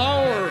 years or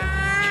more,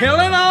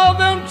 killing all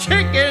them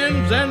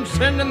chickens and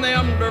sending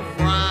them to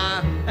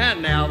fry.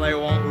 And now they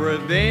want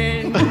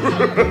revenge.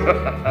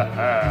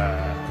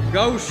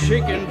 Ghost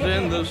chickens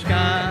in the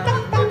sky.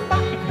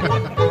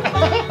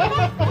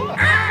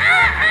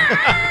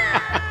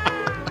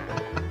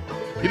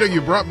 You know,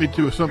 you brought me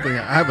to something.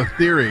 I have a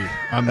theory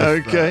on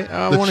this. Okay,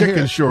 the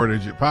chicken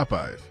shortage at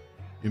Popeyes.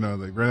 You know,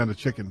 they ran out of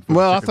chicken.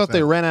 Well, I thought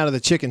they ran out of the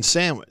chicken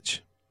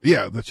sandwich.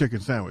 Yeah, the chicken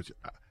sandwich.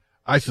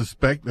 I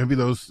suspect maybe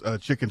those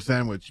chicken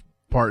sandwich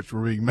parts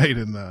were being made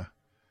in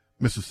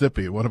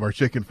Mississippi at one of our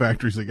chicken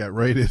factories that got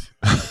raided.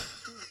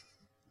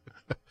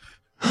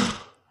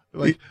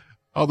 Like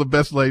all the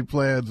best laid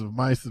plans of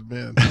mice and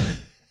men.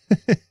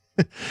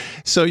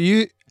 So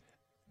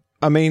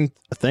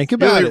think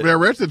about it. They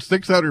arrested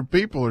 600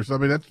 people or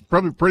something. That's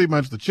probably pretty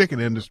much the chicken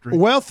industry.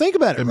 Well, think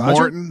about it, and Roger.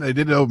 Morton, they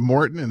did it over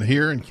Morton and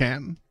here in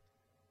Canton.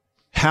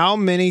 How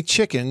many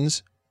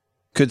chickens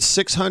could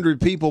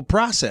 600 people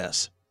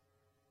process?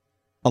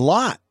 A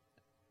lot.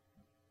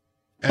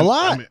 And, a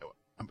lot. I mean,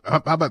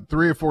 how about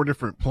 3 or 4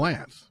 different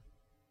plants?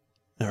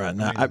 All right.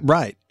 Now,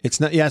 right. It's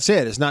not. Yeah, that's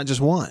it. It's not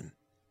just one.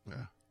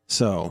 Yeah.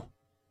 So,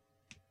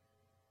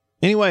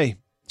 anyway,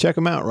 check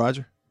them out,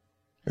 Roger.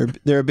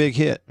 They're a big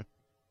hit.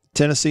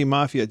 Tennessee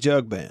Mafia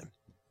Jug Band.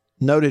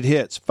 Noted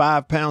hits: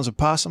 5 Pounds of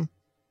Possum,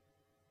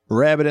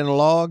 Rabbit in a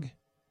Log,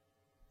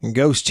 and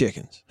Ghost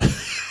Chickens.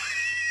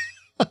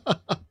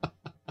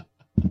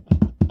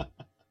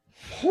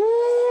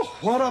 Ooh,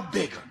 what a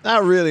big one. I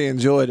really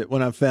enjoyed it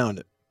when I found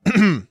it.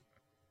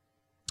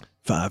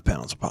 5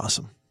 Pounds of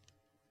Possum.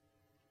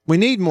 We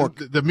need more.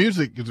 The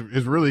music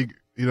is really,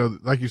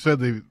 like you said,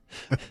 the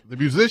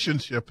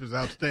musicianship is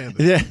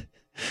outstanding. Yeah.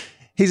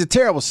 He's a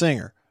terrible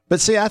singer. But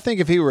see, I think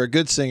if he were a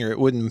good singer, it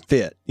wouldn't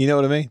fit. You know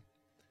what I mean?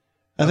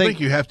 I think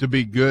you have to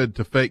be good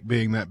to fake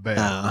being that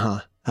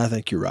bad. I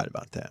think you're right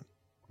about that.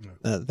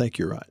 I think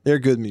you're right. They're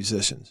good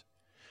musicians.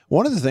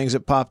 One of the things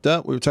that popped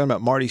up, we were talking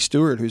about Marty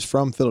Stewart, who's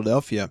from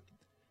Philadelphia.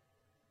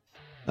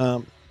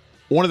 One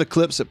of the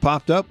clips that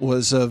popped up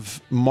was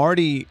of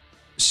Marty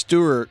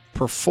Stewart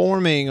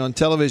performing on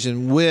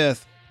television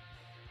with,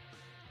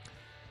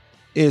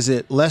 is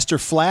it Lester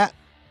Flatt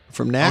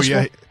from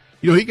Nashville? Oh,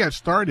 yeah. He got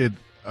started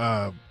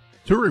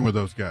touring with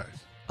those guys.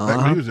 Back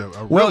when he was a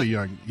really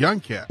young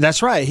cat.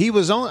 That's right. He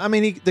was on. I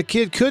mean, the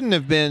kid couldn't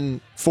have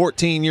been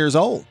 14 years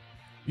old.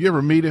 You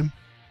ever meet him?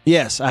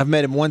 Yes, I've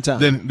met him one time.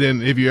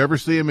 Then if you ever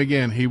see him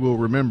again, he will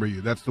remember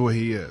you. That's the way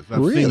he is.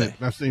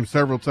 I've seen him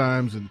several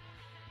times, and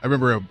I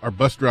remember our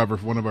bus driver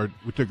for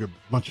we took a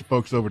bunch of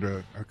folks over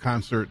to a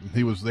concert, and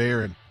he was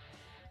there, and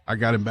I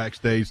got him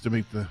backstage to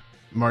meet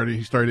Marty.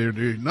 He started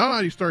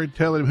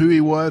telling him who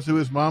he was, who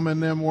his mom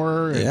and them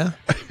were. And,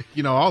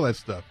 all that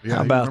stuff. Yeah,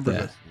 how about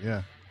that?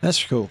 Yeah.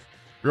 That's cool.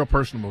 Real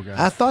personable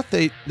guy. I thought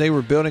they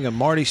were building a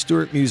Marty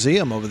Stewart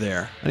museum over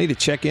there. I need to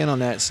check in on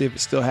that and see if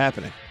it's still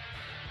happening.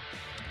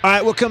 All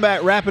right, we'll come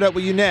back, wrap it up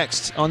with you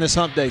next on this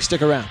hump day.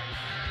 Stick around.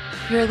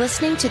 You're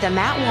listening to The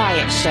Matt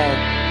Wyatt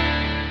Show.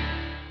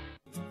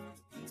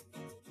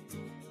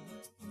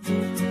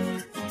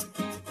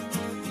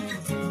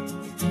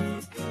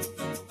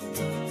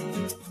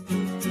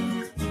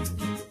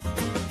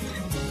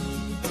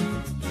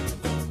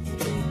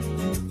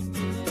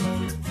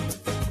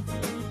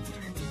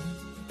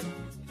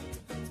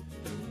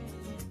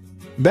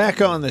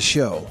 Back on the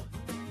show.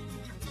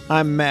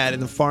 I'm Matt in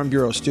the Farm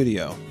Bureau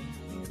studio.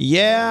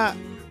 Yeah,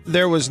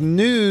 there was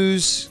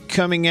news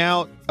coming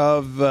out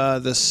of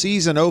the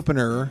season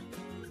opener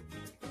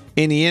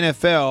in the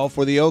NFL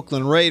for the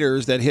Oakland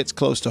Raiders that hits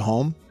close to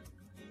home.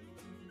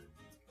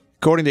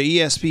 According to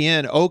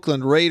ESPN,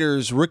 Oakland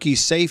Raiders rookie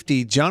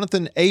safety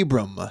Jonathan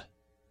Abram,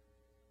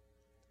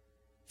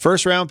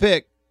 first-round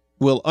pick,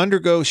 will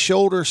undergo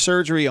shoulder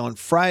surgery on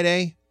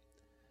Friday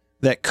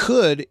that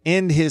could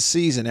end his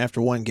season after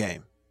one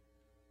game.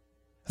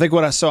 I think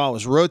what I saw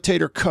was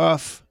rotator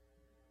cuff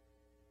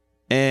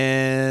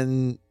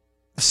and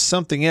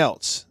something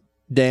else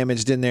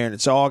damaged in there, and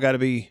it's all got to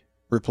be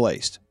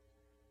replaced.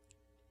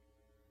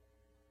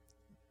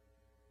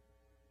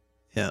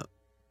 Yeah.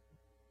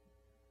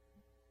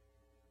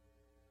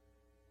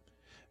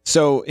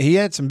 So he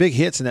had some big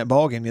hits in that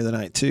ball game the other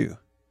night too.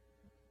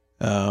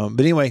 But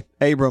anyway,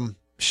 Abram,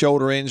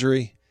 shoulder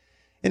injury.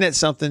 Isn't that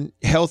something?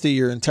 Healthy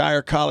your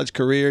entire college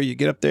career. You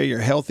get up there, you're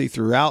healthy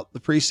throughout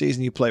the preseason.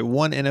 You play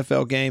one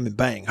NFL game and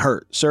bang,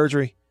 hurt.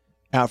 Surgery,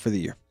 out for the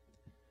year.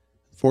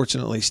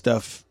 Fortunately,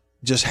 stuff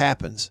just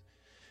happens.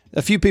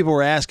 A few people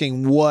were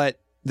asking what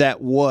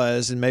that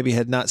was and maybe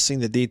had not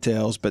seen the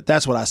details, but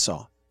that's what I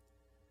saw.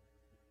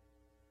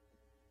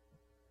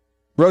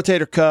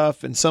 Rotator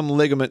cuff and some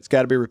ligaments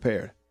got to be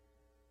repaired.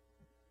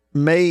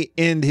 May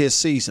end his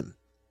season.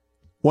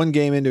 One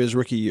game into his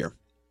rookie year.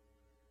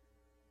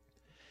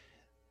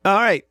 All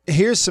right,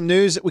 here's some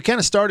news. We kind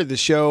of started the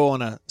show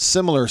on a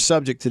similar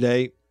subject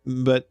today,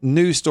 but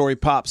news story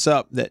pops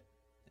up that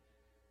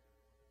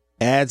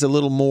adds a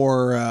little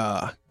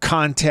more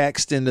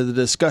context into the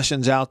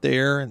discussions out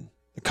there in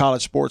the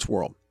college sports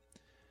world.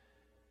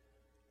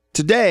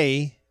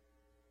 Today,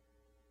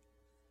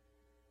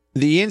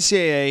 the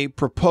NCAA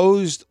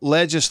proposed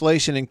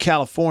legislation in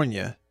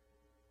California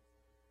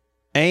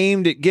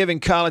aimed at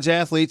giving college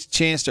athletes a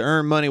chance to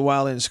earn money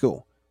while in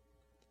school.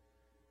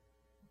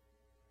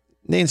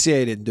 The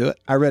NCAA didn't do it.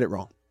 I read it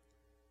wrong.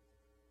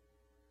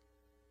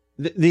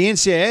 The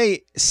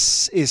NCAA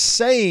is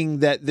saying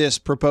that this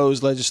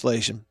proposed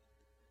legislation,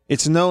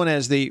 it's known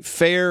as the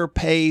Fair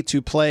Pay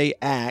to Play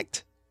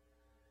Act.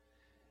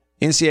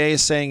 NCAA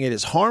is saying it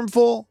is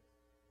harmful,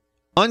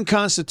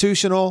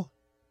 unconstitutional,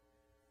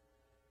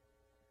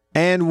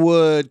 and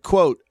would,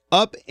 quote,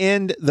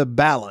 upend the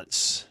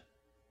balance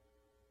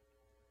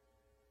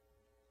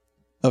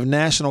of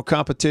national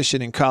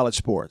competition in college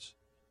sports.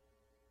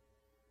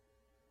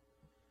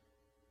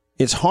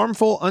 It's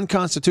harmful,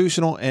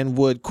 unconstitutional, and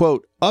would,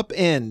 quote,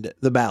 upend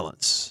the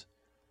balance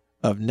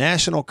of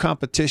national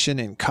competition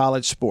in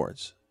college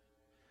sports.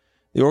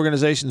 The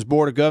organization's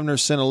Board of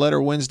Governors sent a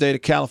letter Wednesday to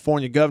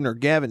California Governor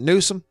Gavin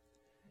Newsom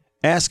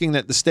asking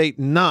that the state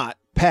not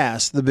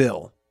pass the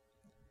bill.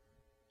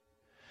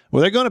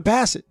 Well, they're going to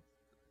pass it.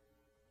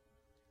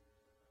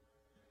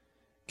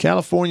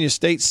 California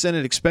State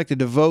Senate expected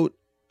to vote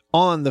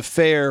on the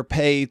Fair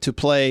Pay to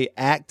Play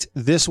Act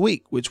this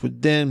week, which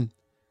would then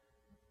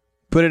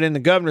put it in the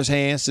governor's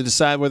hands to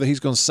decide whether he's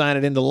going to sign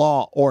it into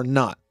law or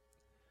not.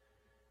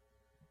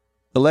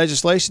 The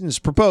legislation is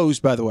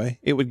proposed, by the way.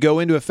 It would go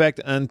into effect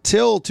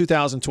until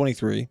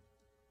 2023,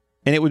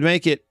 and it would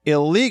make it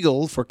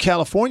illegal for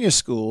California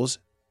schools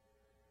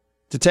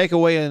to take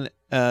away an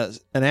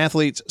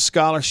athlete's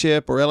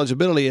scholarship or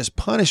eligibility as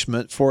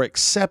punishment for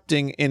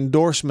accepting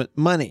endorsement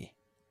money.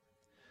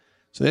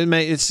 So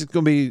it's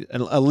going to be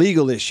a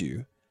legal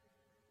issue.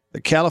 The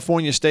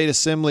California State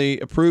Assembly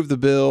approved the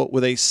bill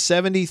with a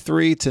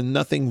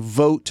 73-0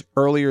 vote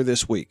earlier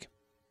this week.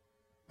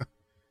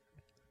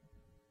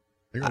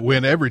 They're going to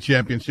win every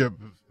championship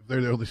if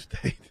they're the only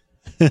state.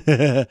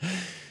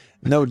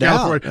 No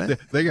doubt. Right?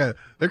 They're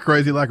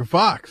crazy like a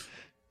fox.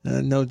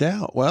 No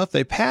doubt. Well, if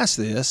they pass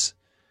this,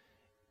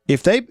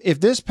 if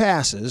this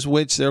passes,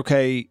 which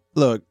okay,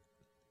 look,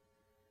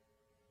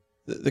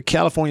 the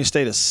California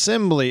State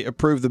Assembly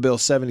approved the bill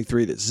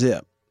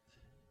 73-0.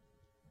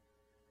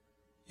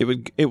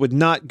 It would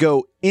not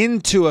go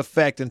into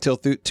effect until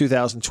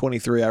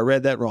 2023. I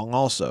read that wrong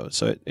also.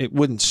 So it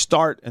wouldn't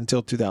start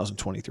until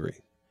 2023.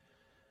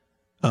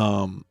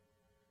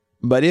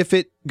 But if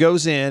it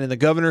goes in and the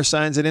governor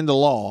signs it into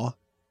law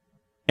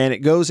and it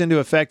goes into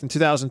effect in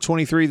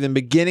 2023, then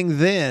beginning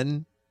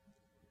then,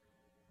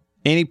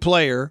 any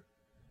player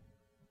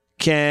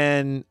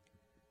can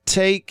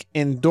take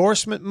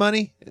endorsement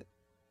money.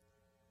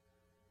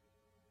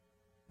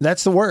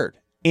 That's the word,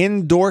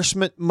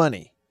 endorsement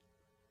money.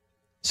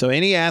 So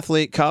any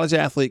athlete, college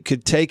athlete,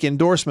 could take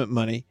endorsement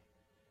money,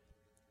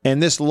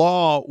 and this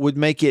law would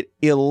make it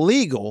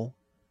illegal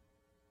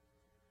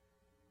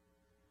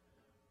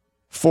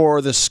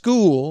for the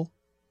school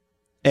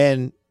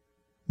and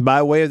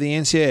by way of the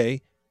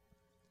NCAA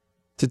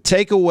to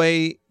take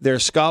away their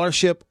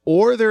scholarship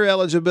or their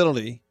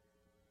eligibility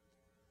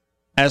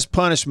as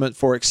punishment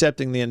for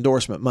accepting the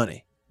endorsement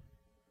money.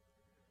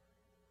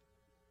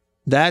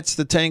 That's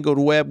the tangled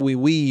web we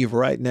weave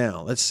right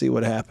now. Let's see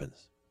what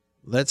happens.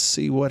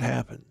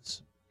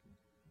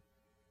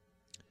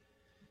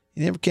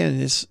 You never can.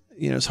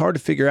 It's hard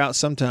to figure out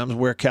sometimes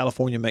where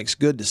California makes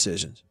good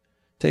decisions.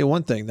 Tell you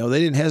one thing, though, they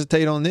didn't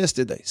hesitate on this,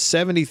 did they?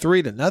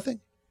 73-0.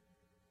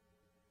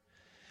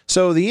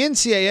 So the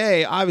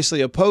NCAA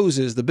obviously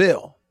opposes the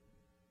bill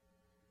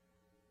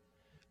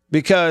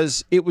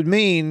because it would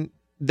mean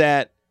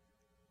that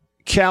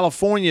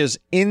California's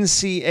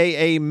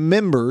NCAA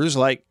members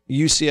like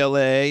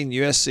UCLA and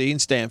USC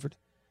and Stanford,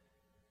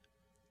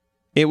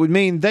 it would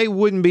mean they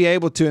wouldn't be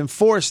able to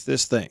enforce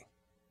this thing,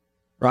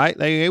 right?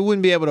 They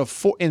wouldn't be able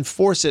to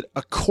enforce it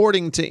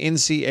according to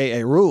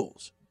NCAA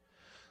rules.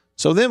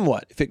 So then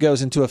what if it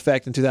goes into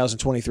effect in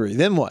 2023?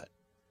 Then what?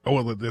 Oh,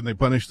 well, then they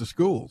punish the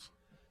schools.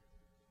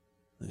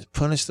 They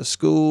punish the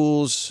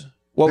schools.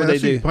 What would they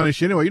do? You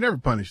punish anyway. You never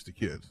punish the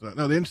kids.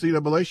 No, the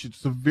NCAA should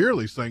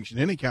severely sanction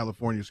any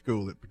California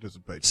school that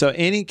participates. So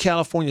any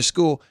California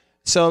school.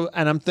 So,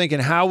 and I'm thinking,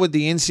 how would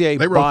the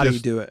NCAA body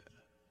do it?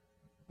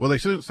 Well, it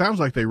sounds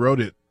like they wrote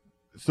it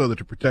so that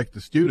to protect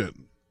the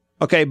student.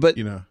 Okay, but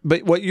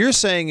but what you're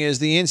saying is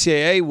the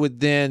NCAA would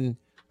then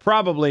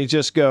probably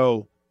just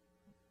go.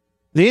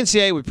 The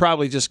NCAA would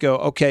probably just go,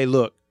 okay,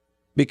 look,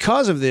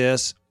 because of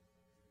this,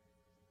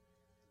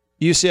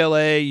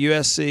 UCLA,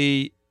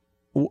 USC,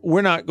 the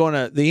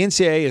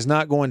NCAA is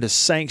not going to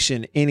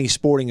sanction any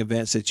sporting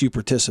events that you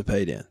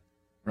participate in.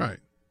 Right.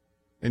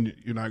 And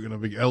you're not going to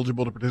be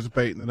eligible to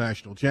participate in the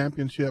national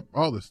championship,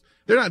 all this.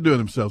 They're not doing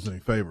themselves any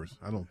favors,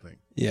 I don't think.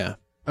 Yeah.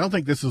 I don't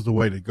think this is the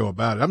way to go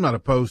about it. I'm not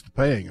opposed to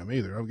paying them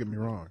either. Don't get me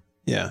wrong.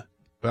 Yeah.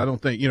 But I don't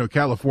think,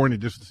 California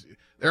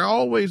they're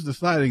always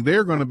deciding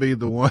they're going to be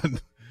the one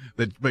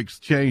that makes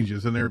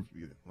changes. And they're,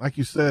 like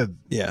you said,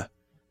 yeah,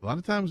 a lot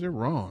of times they're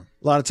wrong.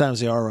 A lot of times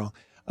they are wrong.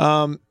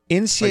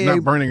 NCAA. Like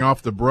not burning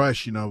off the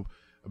brush,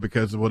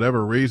 because of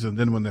whatever reason.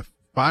 Then when the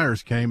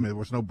fires came, there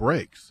was no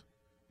brakes,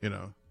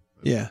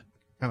 Yeah.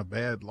 Kind of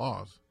bad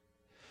laws.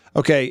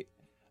 Okay.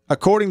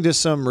 According to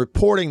some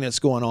reporting that's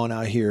going on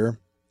out here,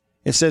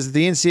 it says that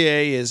the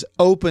NCAA is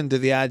open to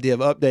the idea of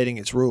updating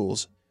its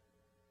rules.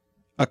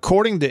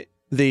 According to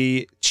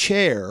the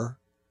chair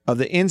of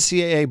the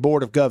NCAA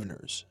Board of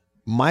Governors,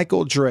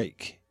 Michael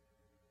Drake,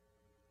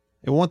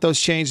 they want those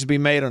changes to be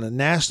made on a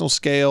national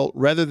scale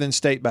rather than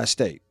state by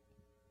state.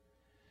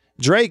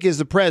 Drake is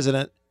the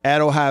president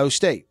at Ohio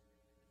State.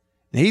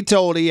 And he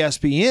told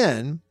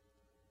ESPN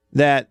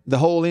that the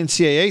whole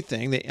NCAA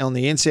thing, on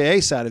the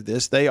NCAA side of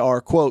this, they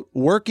are, quote,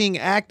 working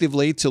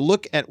actively to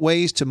look at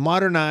ways to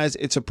modernize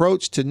its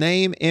approach to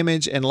name,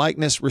 image, and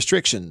likeness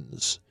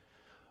restrictions.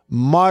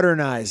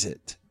 Modernize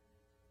it.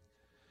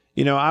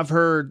 I've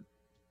heard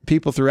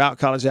people throughout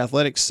college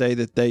athletics say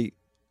that they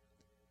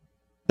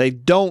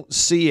don't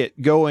see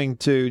it going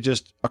to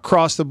just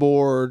across the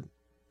board,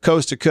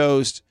 coast to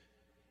coast.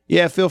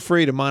 Yeah, feel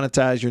free to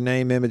monetize your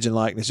name, image, and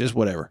likeness, just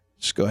whatever.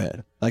 Just go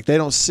ahead. Like they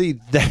don't see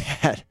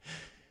that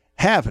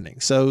happening.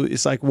 So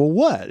it's like, well,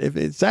 what?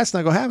 If that's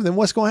not going to happen, then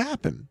what's going to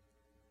happen?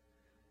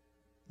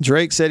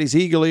 Drake said he's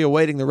eagerly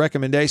awaiting the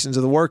recommendations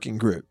of the working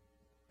group.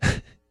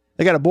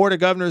 They got a board of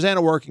governors and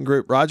a working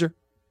group, Roger.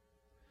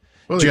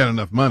 Well, they got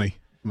enough money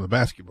from the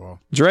basketball.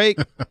 Drake,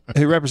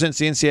 who represents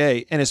the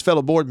NCAA, and his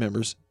fellow board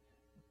members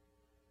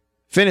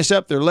finished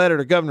up their letter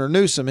to Governor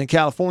Newsom in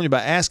California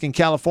by asking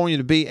California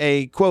to be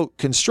a, quote,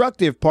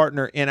 constructive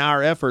partner in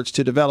our efforts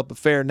to develop a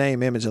fair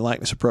name, image, and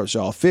likeness approach to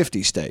all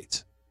 50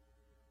 states,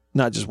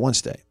 not just one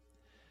state.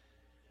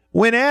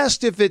 When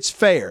asked if it's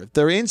fair, if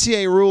the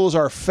NCAA rules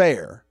are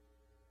fair,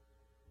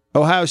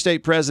 Ohio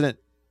State President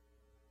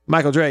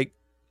Michael Drake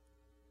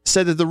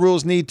said that the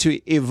rules need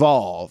to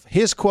evolve.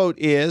 His quote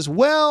is,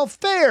 well,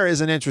 fair is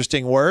an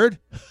interesting word.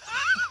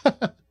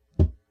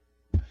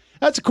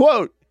 That's a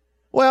quote.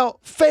 Well,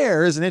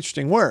 fair is an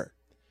interesting word.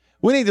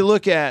 We need to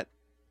look at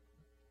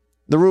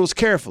the rules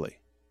carefully.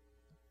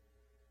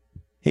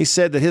 He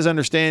said that his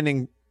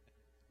understanding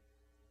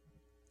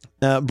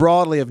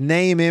broadly of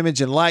name,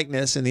 image, and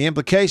likeness and the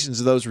implications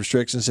of those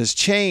restrictions has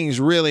changed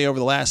really over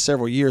the last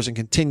several years and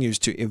continues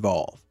to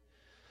evolve.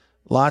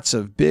 Lots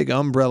of big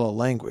umbrella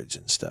language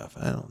and stuff.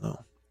 I don't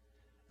know.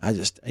 I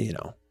just, what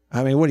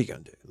are you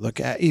going to do?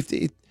 Look at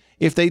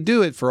if they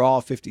do it for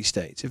all 50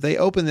 states, if they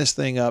open this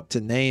thing up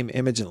to name,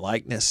 image, and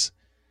likeness,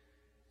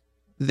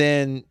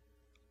 then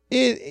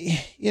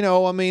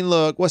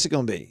look, what's it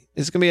going to be?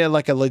 It's going to be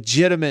like a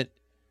legitimate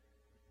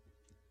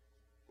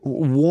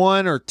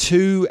 1 or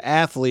 2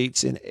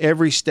 athletes in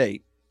every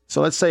state.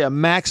 So let's say a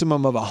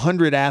maximum of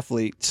 100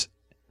 athletes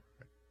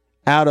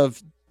out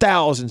of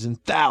thousands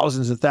and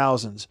thousands and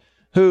thousands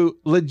who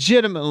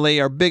legitimately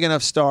are big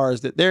enough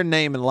stars that their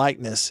name and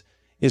likeness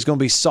is going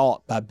to be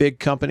sought by big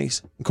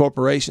companies and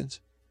corporations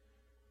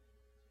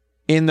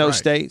in those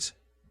states.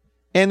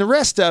 And the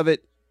rest of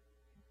it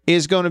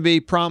is going to be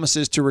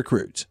promises to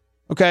recruits.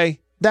 Okay?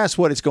 That's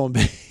what it's going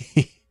to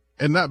be.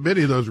 And not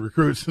many of those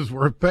recruits is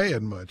worth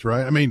paying much,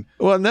 right?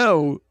 Well,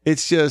 no,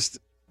 it's just,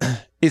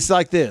 it's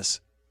like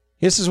this.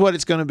 This is what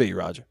it's going to be,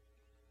 Roger.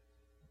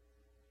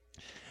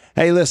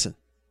 Hey, listen,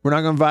 we're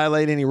not going to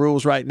violate any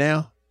rules right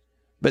now.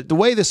 But the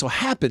way this will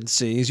happen,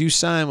 is you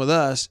sign with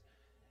us,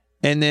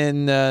 and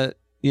then,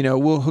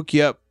 we'll hook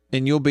you up,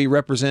 and you'll be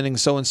representing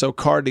so-and-so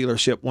car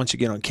dealership once you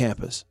get on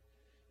campus.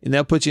 And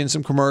they'll put you in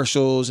some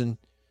commercials, and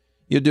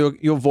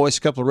you'll voice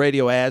a couple of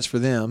radio ads for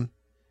them,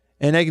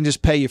 and they can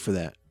just pay you for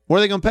that. What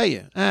are they going to pay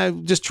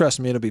you? Just trust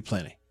me, it'll be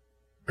plenty.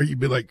 Or you'd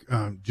be like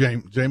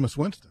Jameis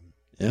Winston.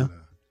 Yeah.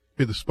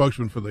 Be the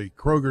spokesman for the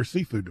Kroger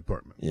seafood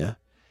department. Yeah.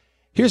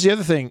 Here's the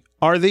other thing.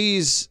 Are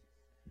these,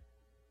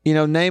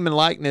 name and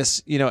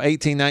likeness,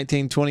 18,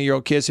 19,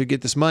 20-year-old kids who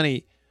get this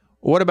money,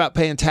 what about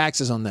paying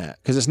taxes on that?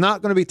 Because it's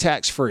not going to be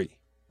tax-free,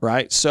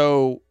 right?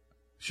 So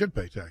should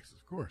pay taxes,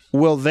 of course.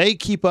 Will they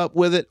keep up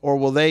with it, or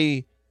will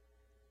they,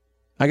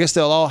 I guess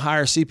they'll all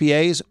hire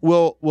CPAs?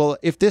 Will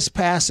if this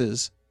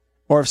passes,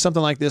 or if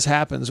something like this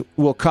happens,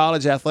 will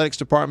college athletics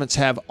departments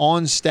have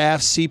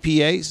on-staff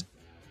CPAs?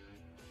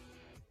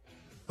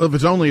 Well, if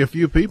it's only a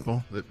few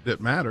people that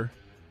matter.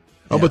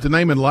 Oh, but the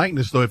name and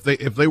likeness, though, if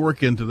they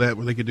work into that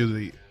where they could do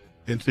the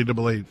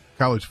NCAA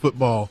college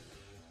football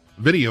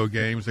video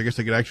games, I guess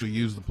they could actually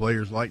use the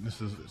players'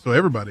 likenesses so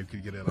everybody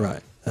could get in on it.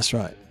 Right, that's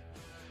right.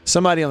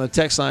 Somebody on the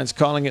text line is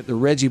calling it the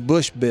Reggie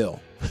Bush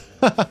bill. Is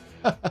that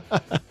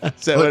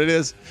what it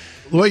is?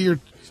 The way you're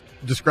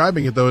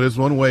describing it, though, it is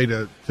one way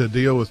to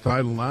deal with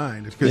Title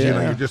IX. It's because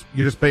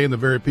you're just paying the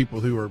very people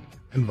who are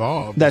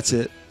involved. That's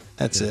it.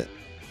 It's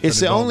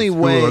the only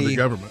way. The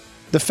government.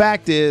 The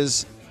fact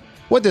is,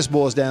 what this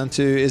boils down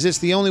to is it's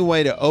the only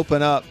way to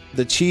open up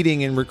the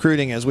cheating and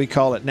recruiting, as we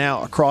call it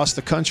now, across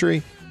the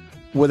country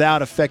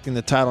without affecting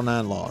the Title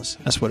IX laws.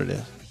 That's what it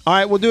is. All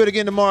right, we'll do it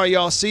again tomorrow,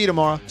 y'all. See you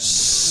tomorrow.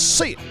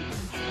 See you.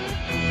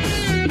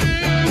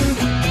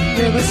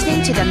 You're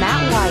listening to The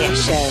Matt Wyatt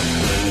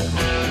Show.